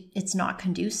 it's not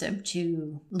conducive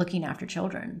to looking after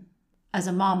children. As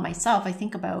a mom myself, I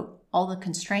think about all the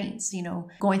constraints,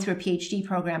 going through a PhD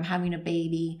program, having a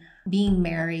baby, being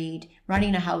married,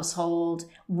 running a household,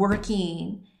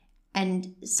 working.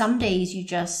 And some days you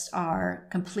just are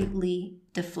completely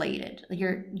deflated.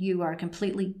 You are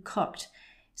completely cooked.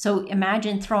 So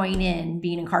imagine throwing in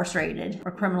being incarcerated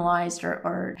or criminalized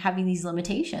or having these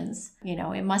limitations.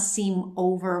 It must seem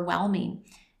overwhelming.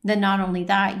 Then not only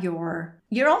that, you're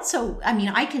also,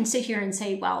 I can sit here and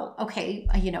say, well, okay,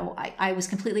 I was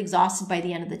completely exhausted by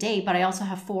the end of the day, but I also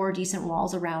have 4 decent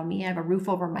walls around me. I have a roof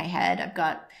over my head. I've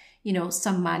got,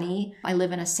 some money. I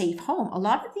live in a safe home. A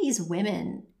lot of these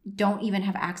women don't even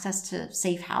have access to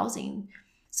safe housing.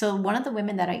 So one of the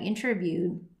women that I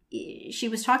interviewed, she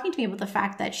was talking to me about the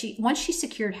fact that once she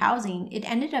secured housing, it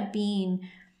ended up being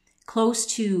close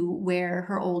to where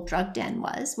her old drug den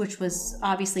was, which was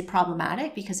obviously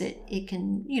problematic because it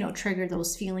can, trigger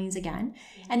those feelings again.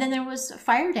 And then there was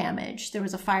fire damage. There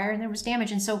was a fire and there was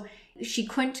damage. And so she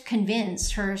couldn't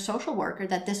convince her social worker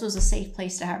that this was a safe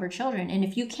place to have her children. And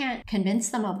if you can't convince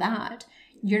them of that,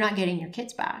 you're not getting your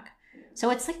kids back. So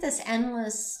it's like this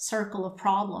endless circle of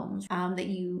problems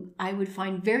that I would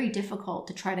find very difficult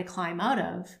to try to climb out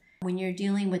of when you're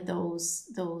dealing with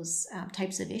those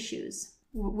types of issues.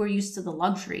 We're used to the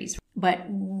luxuries, but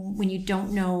when you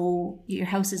don't know, your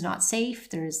house is not safe,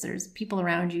 there's people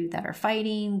around you that are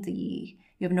fighting,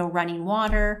 you have no running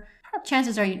water,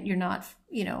 chances are you're not,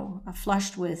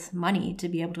 flushed with money to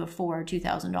be able to afford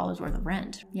 $2,000 worth of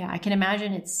rent. Yeah, I can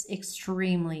imagine it's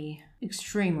extremely,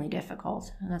 extremely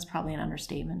difficult, and that's probably an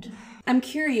understatement. I'm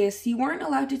curious, you weren't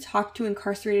allowed to talk to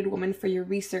incarcerated women for your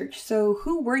research, so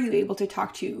who were you able to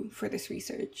talk to for this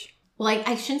research? Well,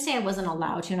 I shouldn't say I wasn't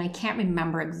allowed to, and I can't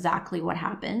remember exactly what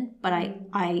happened, but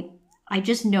I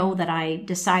just know that I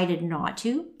decided not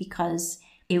to because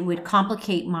it would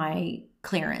complicate my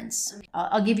clearance.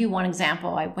 I'll give you one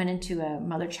example. I went into a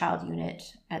mother-child unit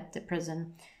at the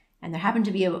prison, and there happened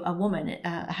to be a woman,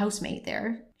 a housemate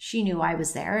there. She knew I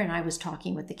was there, and I was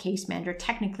talking with the case manager.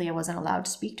 Technically, I wasn't allowed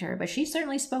to speak to her, but she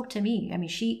certainly spoke to me.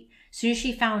 As soon as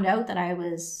she found out that I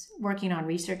was working on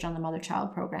research on the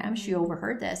mother-child program, she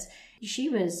overheard this. She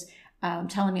was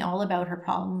telling me all about her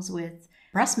problems with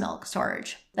breast milk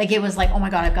storage. Like it was like, oh my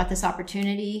God, I've got this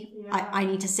opportunity. Yeah. I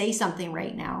need to say something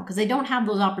right now because they don't have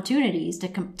those opportunities to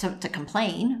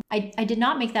complain. I did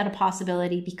not make that a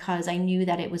possibility because I knew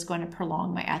that it was going to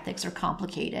prolong my ethics or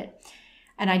complicate it.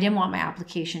 And I didn't want my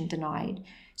application denied.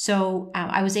 So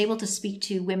I was able to speak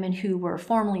to women who were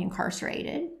formerly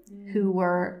incarcerated, who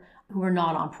were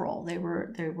not on parole. They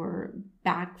were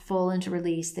back full into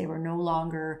release. They were no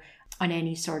longer on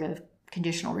any sort of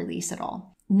conditional release at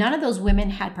all. None of those women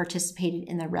had participated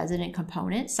in the resident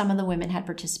component. Some of the women had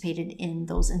participated in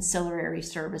those ancillary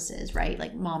services, right?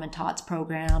 Like mom and tots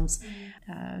programs.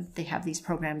 They have these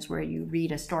programs where you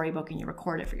read a storybook and you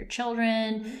record it for your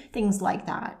children, things like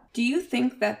that. Do you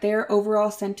think that their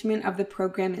overall sentiment of the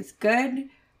program is good,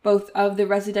 both of the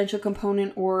residential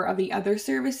component or of the other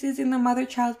services in the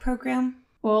mother-child program?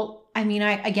 Well, I mean,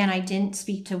 I didn't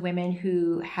speak to women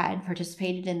who had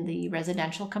participated in the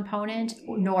residential component,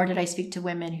 nor did I speak to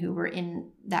women who were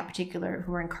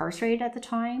who were incarcerated at the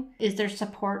time. Is there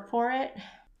support for it?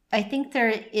 I think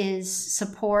there is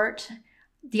support.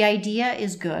 The idea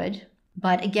is good.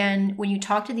 But again, when you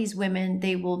talk to these women,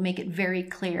 they will make it very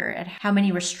clear at how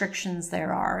many restrictions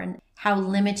there are and how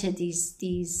limited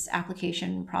these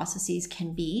application processes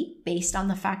can be based on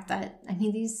the fact that, I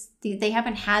mean, they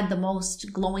haven't had the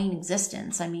most glowing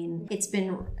existence. I mean, it's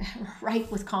been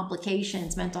ripe with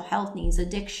complications, mental health needs,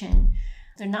 addiction.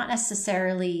 They're not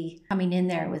necessarily coming in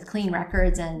there with clean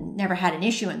records and never had an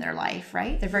issue in their life,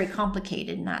 right? They're very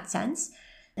complicated in that sense.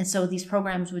 And so these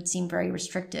programs would seem very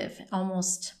restrictive,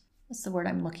 almost, what's the word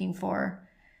I'm looking for?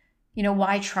 You know,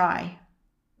 why try?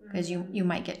 Because you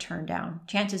might get turned down.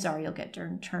 Chances are you'll get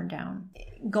turned down.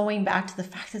 Going back to the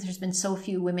fact that there's been so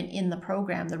few women in the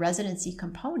program, the residency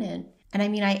component, and I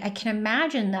mean, I can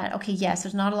imagine that, okay, yes,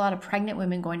 there's not a lot of pregnant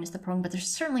women going into the program, but there's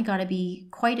certainly got to be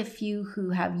quite a few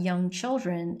who have young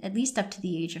children, at least up to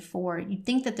the age of 4. You'd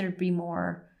think that there'd be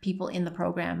more people in the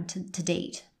program to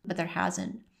date, but there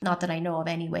hasn't. Not that I know of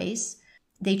anyways.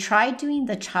 They tried doing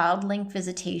the child link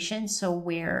visitation, so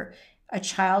where a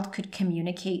child could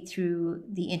communicate through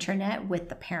the internet with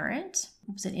the parent.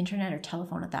 Was it internet or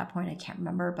telephone at that point? I can't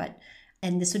remember,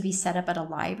 and this would be set up at a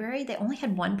library. They only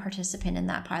had one participant in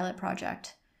that pilot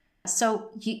project. So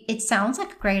it sounds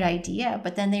like a great idea,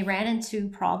 but then they ran into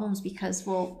problems because,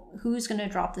 well, who's going to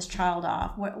drop this child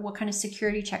off? What kind of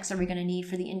security checks are we going to need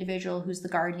for the individual who's the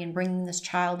guardian bringing this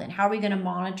child in? How are we going to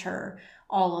monitor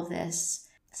all of this?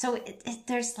 So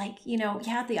there's like, you know,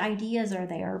 yeah, the ideas are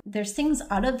there. There's things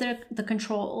out of the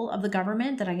control of the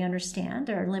government that I understand.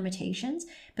 There are limitations.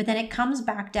 But then it comes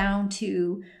back down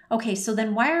to, okay, so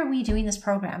then why are we doing this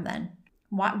program then?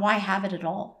 Why have it at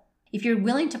all? If you're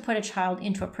willing to put a child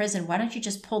into a prison, why don't you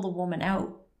just pull the woman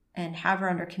out and have her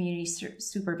under community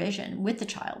supervision with the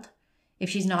child if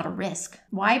she's not a risk?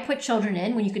 Why put children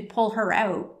in when you could pull her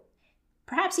out?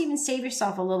 Perhaps even save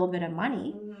yourself a little bit of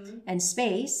money and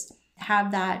space.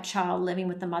 Have that child living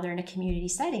with the mother in a community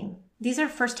setting. These are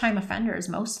first-time offenders,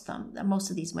 most of them, most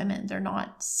of these women. They're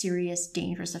not serious,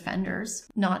 dangerous offenders.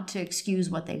 Not to excuse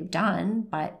what they've done,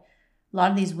 but a lot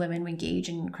of these women engage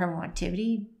in criminal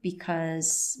activity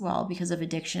because of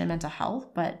addiction and mental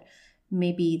health, but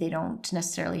maybe they don't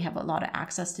necessarily have a lot of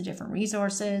access to different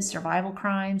resources, survival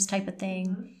crimes type of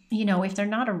thing. You know, if they're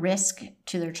not a risk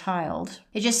to their child,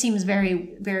 it just seems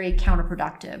very, very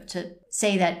counterproductive to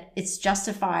say that it's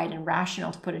justified and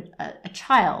rational to put a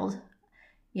child,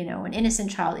 you know, an innocent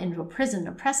child into a prison,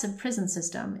 oppressive prison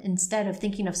system, instead of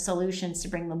thinking of solutions to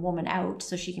bring the woman out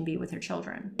so she can be with her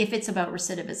children. If it's about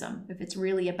recidivism, if it's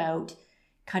really about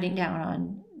cutting down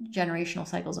on generational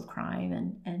cycles of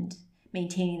crime and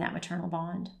maintaining that maternal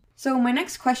bond. So my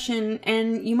next question,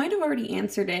 and you might have already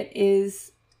answered it,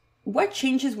 is what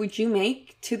changes would you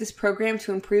make to this program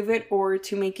to improve it or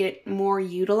to make it more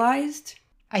utilized?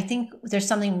 I think there's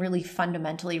something really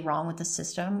fundamentally wrong with the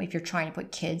system if you're trying to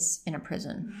put kids in a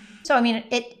prison. So, I mean,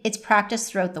 it's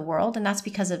practiced throughout the world, and that's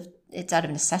because it's out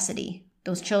of necessity.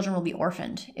 Those children will be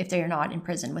orphaned if they are not in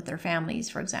prison with their families,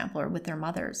 for example, or with their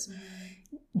mothers.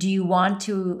 Do you want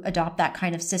to adopt that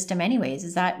kind of system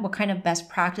anyways? What kind of best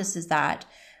practice is that,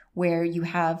 where you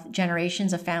have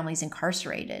generations of families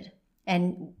incarcerated?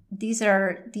 And these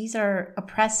are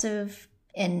oppressive,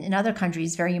 and in other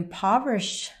countries, very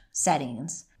impoverished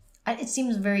settings. It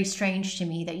seems very strange to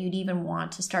me that you'd even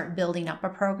want to start building up a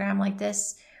program like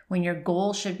this when your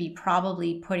goal should be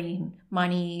probably putting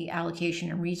money, allocation,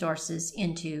 and resources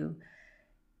into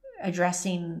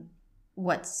addressing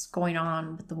what's going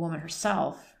on with the woman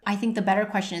herself. I think the better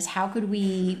question is, how could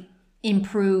we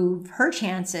improve her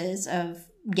chances of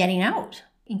getting out,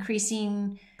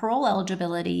 increasing parole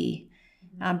eligibility,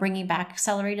 bringing back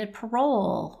accelerated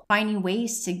parole, finding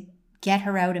ways get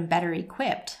her out and better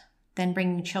equipped than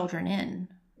bringing children in.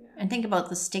 And think about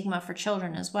the stigma for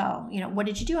children as well. What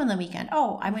did you do on the weekend?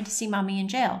 Oh, I went to see mommy in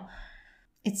jail.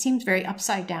 It seems very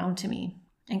upside down to me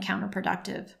and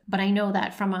counterproductive. But I know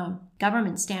that from a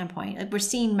government standpoint, we're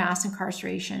seeing mass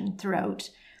incarceration throughout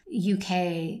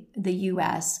UK, the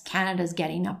US, Canada's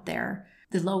getting up there.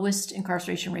 The lowest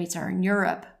incarceration rates are in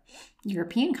Europe,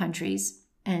 European countries,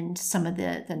 and some of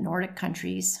the Nordic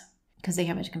countries, because they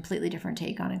have a completely different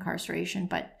take on incarceration.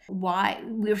 But why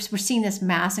we're seeing this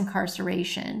mass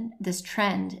incarceration, this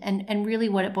trend, and really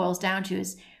what it boils down to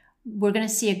is we're going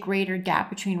to see a greater gap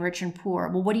between rich and poor.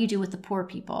 Well, what do you do with the poor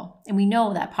people? And we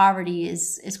know that poverty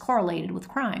is correlated with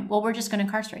crime. Well, we're just going to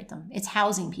incarcerate them. It's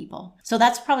housing people. So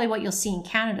that's probably what you'll see in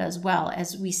Canada as well,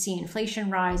 as we see inflation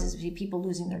rise, as we see people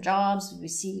losing their jobs, we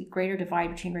see greater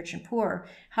divide between rich and poor.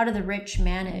 How do the rich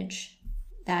manage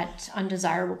that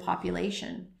undesirable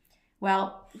population?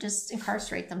 Well, just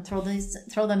incarcerate them, throw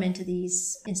them into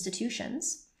these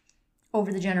institutions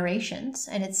over the generations.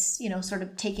 And it's, sort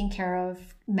of taken care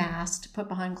of, masked, put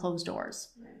behind closed doors.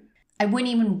 I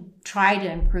wouldn't even try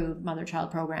to improve mother-child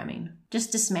programming.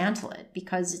 Just dismantle it,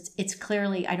 because it's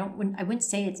clearly, I wouldn't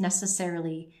say it's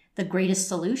necessarily the greatest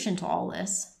solution to all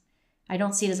this. I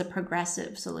don't see it as a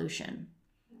progressive solution,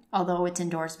 although it's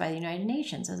endorsed by the United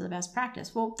Nations as a best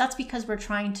practice. Well, that's because we're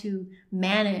trying to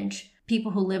manage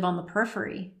people who live on the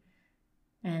periphery.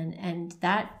 And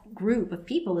that group of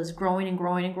people is growing and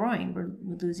growing and growing. We're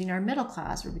losing our middle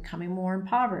class. We're becoming more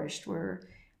impoverished. We're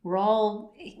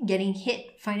all getting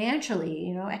hit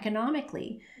financially,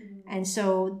 economically. Mm-hmm. And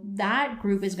so that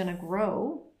group is going to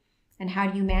grow. And how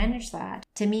do you manage that?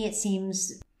 To me, it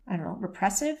seems,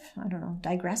 repressive.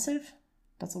 Digressive.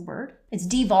 That's a word. It's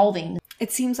devolving.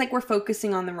 It seems like we're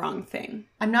focusing on the wrong thing.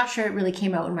 I'm not sure it really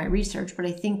came out in my research, but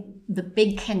I think the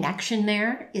big connection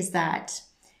there is that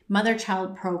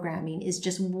mother-child programming is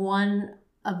just one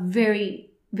of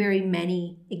very, very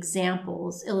many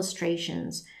examples,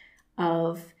 illustrations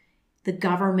of the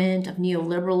government, of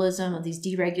neoliberalism, of these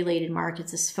deregulated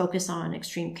markets, this focus on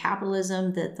extreme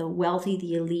capitalism, the wealthy,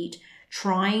 the elite,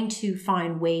 trying to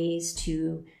find ways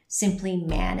to simply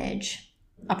manage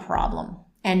a problem.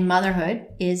 And motherhood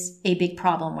is a big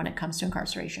problem when it comes to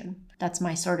incarceration. That's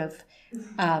my sort of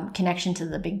connection to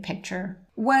the big picture.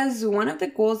 Was one of the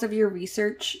goals of your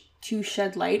research to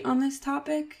shed light on this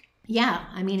topic? Yeah,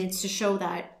 it's to show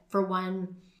that, for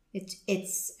one,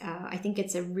 I think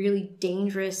it's a really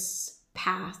dangerous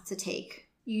path to take.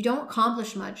 You don't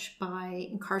accomplish much by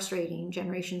incarcerating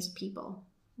generations of people.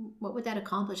 What would that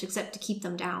accomplish except to keep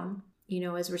them down?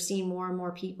 As we're seeing more and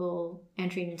more people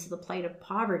entering into the plight of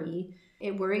poverty,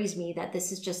 it worries me that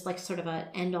this is just like sort of an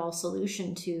end-all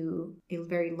solution to a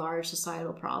very large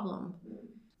societal problem.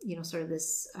 Sort of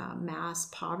this mass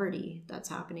poverty that's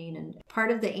happening. And part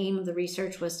of the aim of the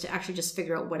research was to actually just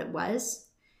figure out what it was,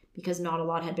 because not a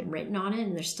lot had been written on it,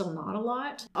 and there's still not a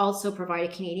lot. Also provide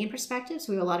a Canadian perspective,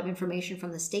 so we have a lot of information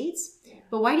from the States.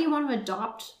 But why do you want to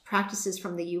adopt practices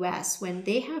from the US when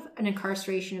they have an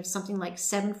incarceration of something like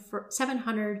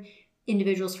 700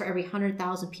 individuals for every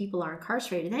 100,000 people are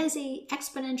incarcerated? That is an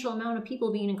exponential amount of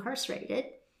people being incarcerated.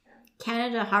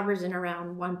 Canada hovers in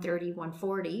around 130,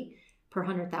 140 per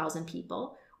 100,000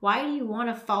 people. Why do you want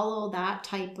to follow that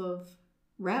type of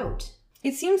route?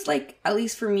 It seems like, at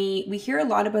least for me, we hear a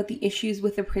lot about the issues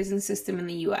with the prison system in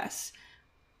the US,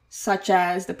 such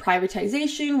as the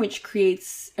privatization, which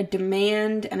creates a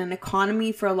demand and an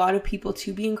economy for a lot of people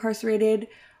to be incarcerated,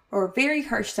 or very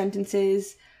harsh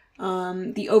sentences,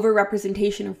 the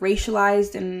overrepresentation of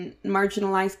racialized and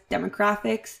marginalized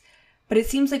demographics. But it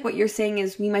seems like what you're saying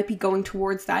is we might be going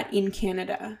towards that in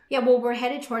Canada. Yeah, well, we're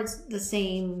headed towards the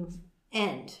same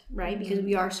end, right? Because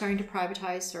we are starting to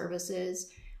privatize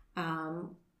services.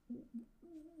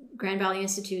 Grand Valley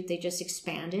Institute, they just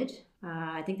expanded.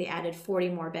 I think they added 40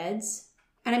 more beds.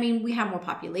 And we have more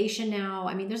population now.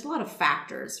 There's a lot of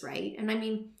factors, right?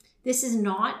 And this is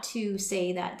not to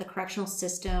say that the correctional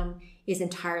system is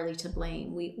entirely to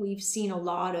blame. We've seen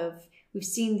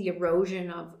the erosion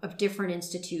of different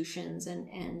institutions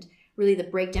and really the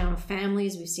breakdown of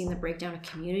families. We've seen the breakdown of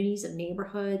communities, of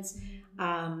neighborhoods.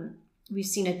 We've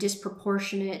seen a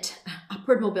disproportionate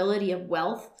upward mobility of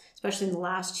wealth, especially in the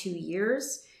last 2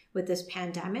 years with this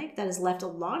pandemic, that has left a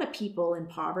lot of people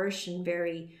impoverished in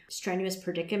very strenuous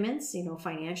predicaments,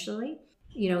 financially.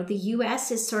 The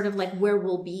US is sort of like where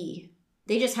we'll be.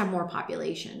 They just have more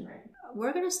population. Right.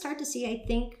 We're going to start to see, I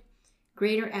think,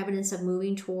 greater evidence of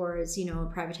moving towards,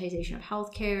 privatization of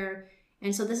healthcare.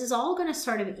 And so this is all going to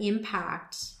sort of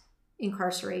impact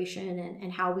incarceration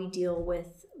and how we deal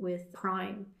with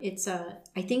crime.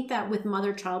 I think that with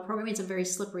mother-child programming, it's a very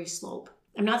slippery slope.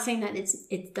 I'm not saying that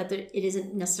it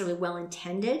isn't necessarily well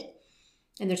intended,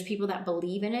 and there's people that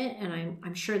believe in it, and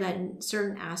I'm sure that in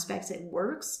certain aspects it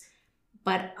works.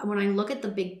 But when I look at the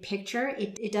big picture,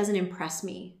 it doesn't impress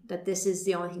me that this is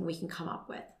the only thing we can come up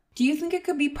with. Do you think it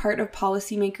could be part of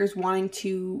policymakers wanting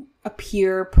to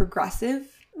appear progressive?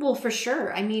 Well, for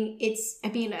sure. I mean,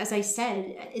 as I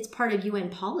said, it's part of UN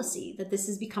policy that this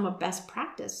has become a best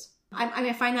practice.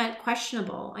 I find that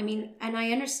questionable. I mean, and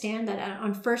I understand that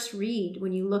on first read,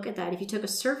 when you look at that, if you took a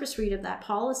surface read of that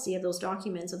policy, of those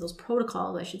documents, of those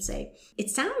protocols, I should say, it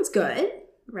sounds good,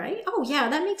 right? Oh, yeah,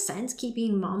 that makes sense.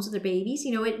 Keeping moms with their babies.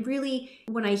 It really,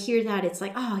 when I hear that, it's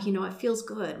like, oh, it feels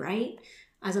good, right?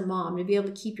 As a mom, to be able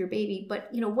to keep your baby. But,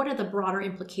 what are the broader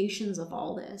implications of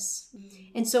all this?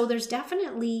 Mm-hmm. And so there's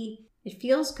definitely, it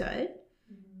feels good,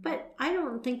 but I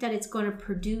don't think that it's going to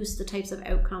produce the types of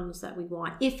outcomes that we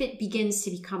want if it begins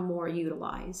to become more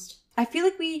utilized. I feel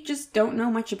like we just don't know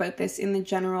much about this in the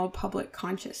general public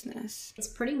consciousness. It's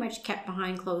pretty much kept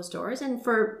behind closed doors, and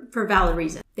for valid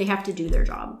reason. They have to do their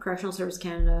job. Correctional Service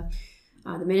Canada,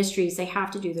 the ministries, they have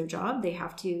to do their job. They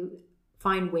have to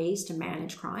find ways to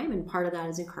manage crime, and part of that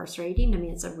is incarcerating. I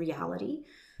mean, it's a reality.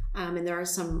 And there are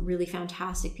some really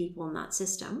fantastic people in that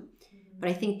system. But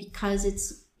I think because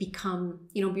it's become,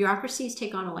 bureaucracies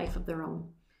take on a life of their own.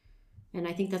 And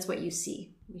I think that's what you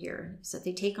see here, is that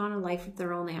they take on a life of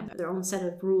their own. They have their own set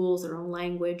of rules, their own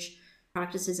language,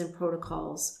 practices, and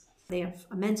protocols. They have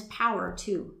immense power,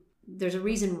 too. There's a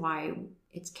reason why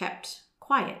it's kept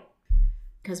quiet,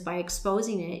 because by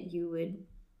exposing it, you would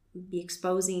be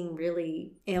exposing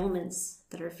really ailments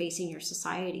that are facing your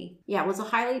society. Yeah, it was a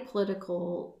highly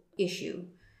political issue.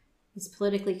 It's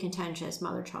politically contentious,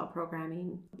 mother-child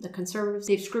programming. The Conservatives,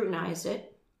 they've scrutinized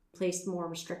it, placed more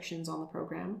restrictions on the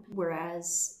program,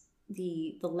 whereas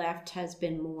the left has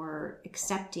been more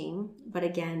accepting. But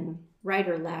again, right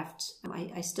or left,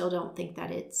 I still don't think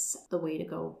that it's the way to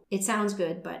go. It sounds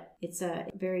good, but it's a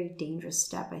very dangerous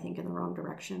step, I think, in the wrong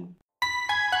direction.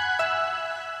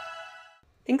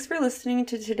 Thanks for listening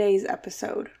to today's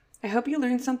episode. I hope you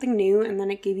learned something new and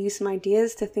then it gave you some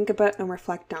ideas to think about and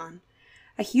reflect on.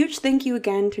 A huge thank you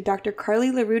again to Dr.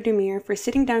 Carlie Leroux-Demir for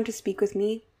sitting down to speak with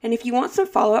me. And if you want some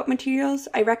follow-up materials,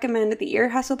 I recommend the Ear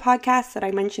Hustle podcast that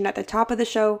I mentioned at the top of the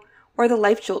show, or the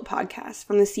Life Jolt podcast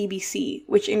from the CBC,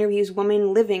 which interviews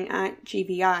women living at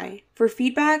GVI. For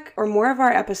feedback or more of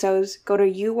our episodes, go to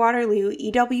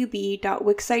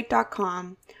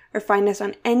uwaterlooewb.wixsite.com or find us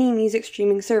on any music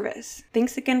streaming service.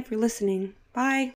 Thanks again for listening. Bye!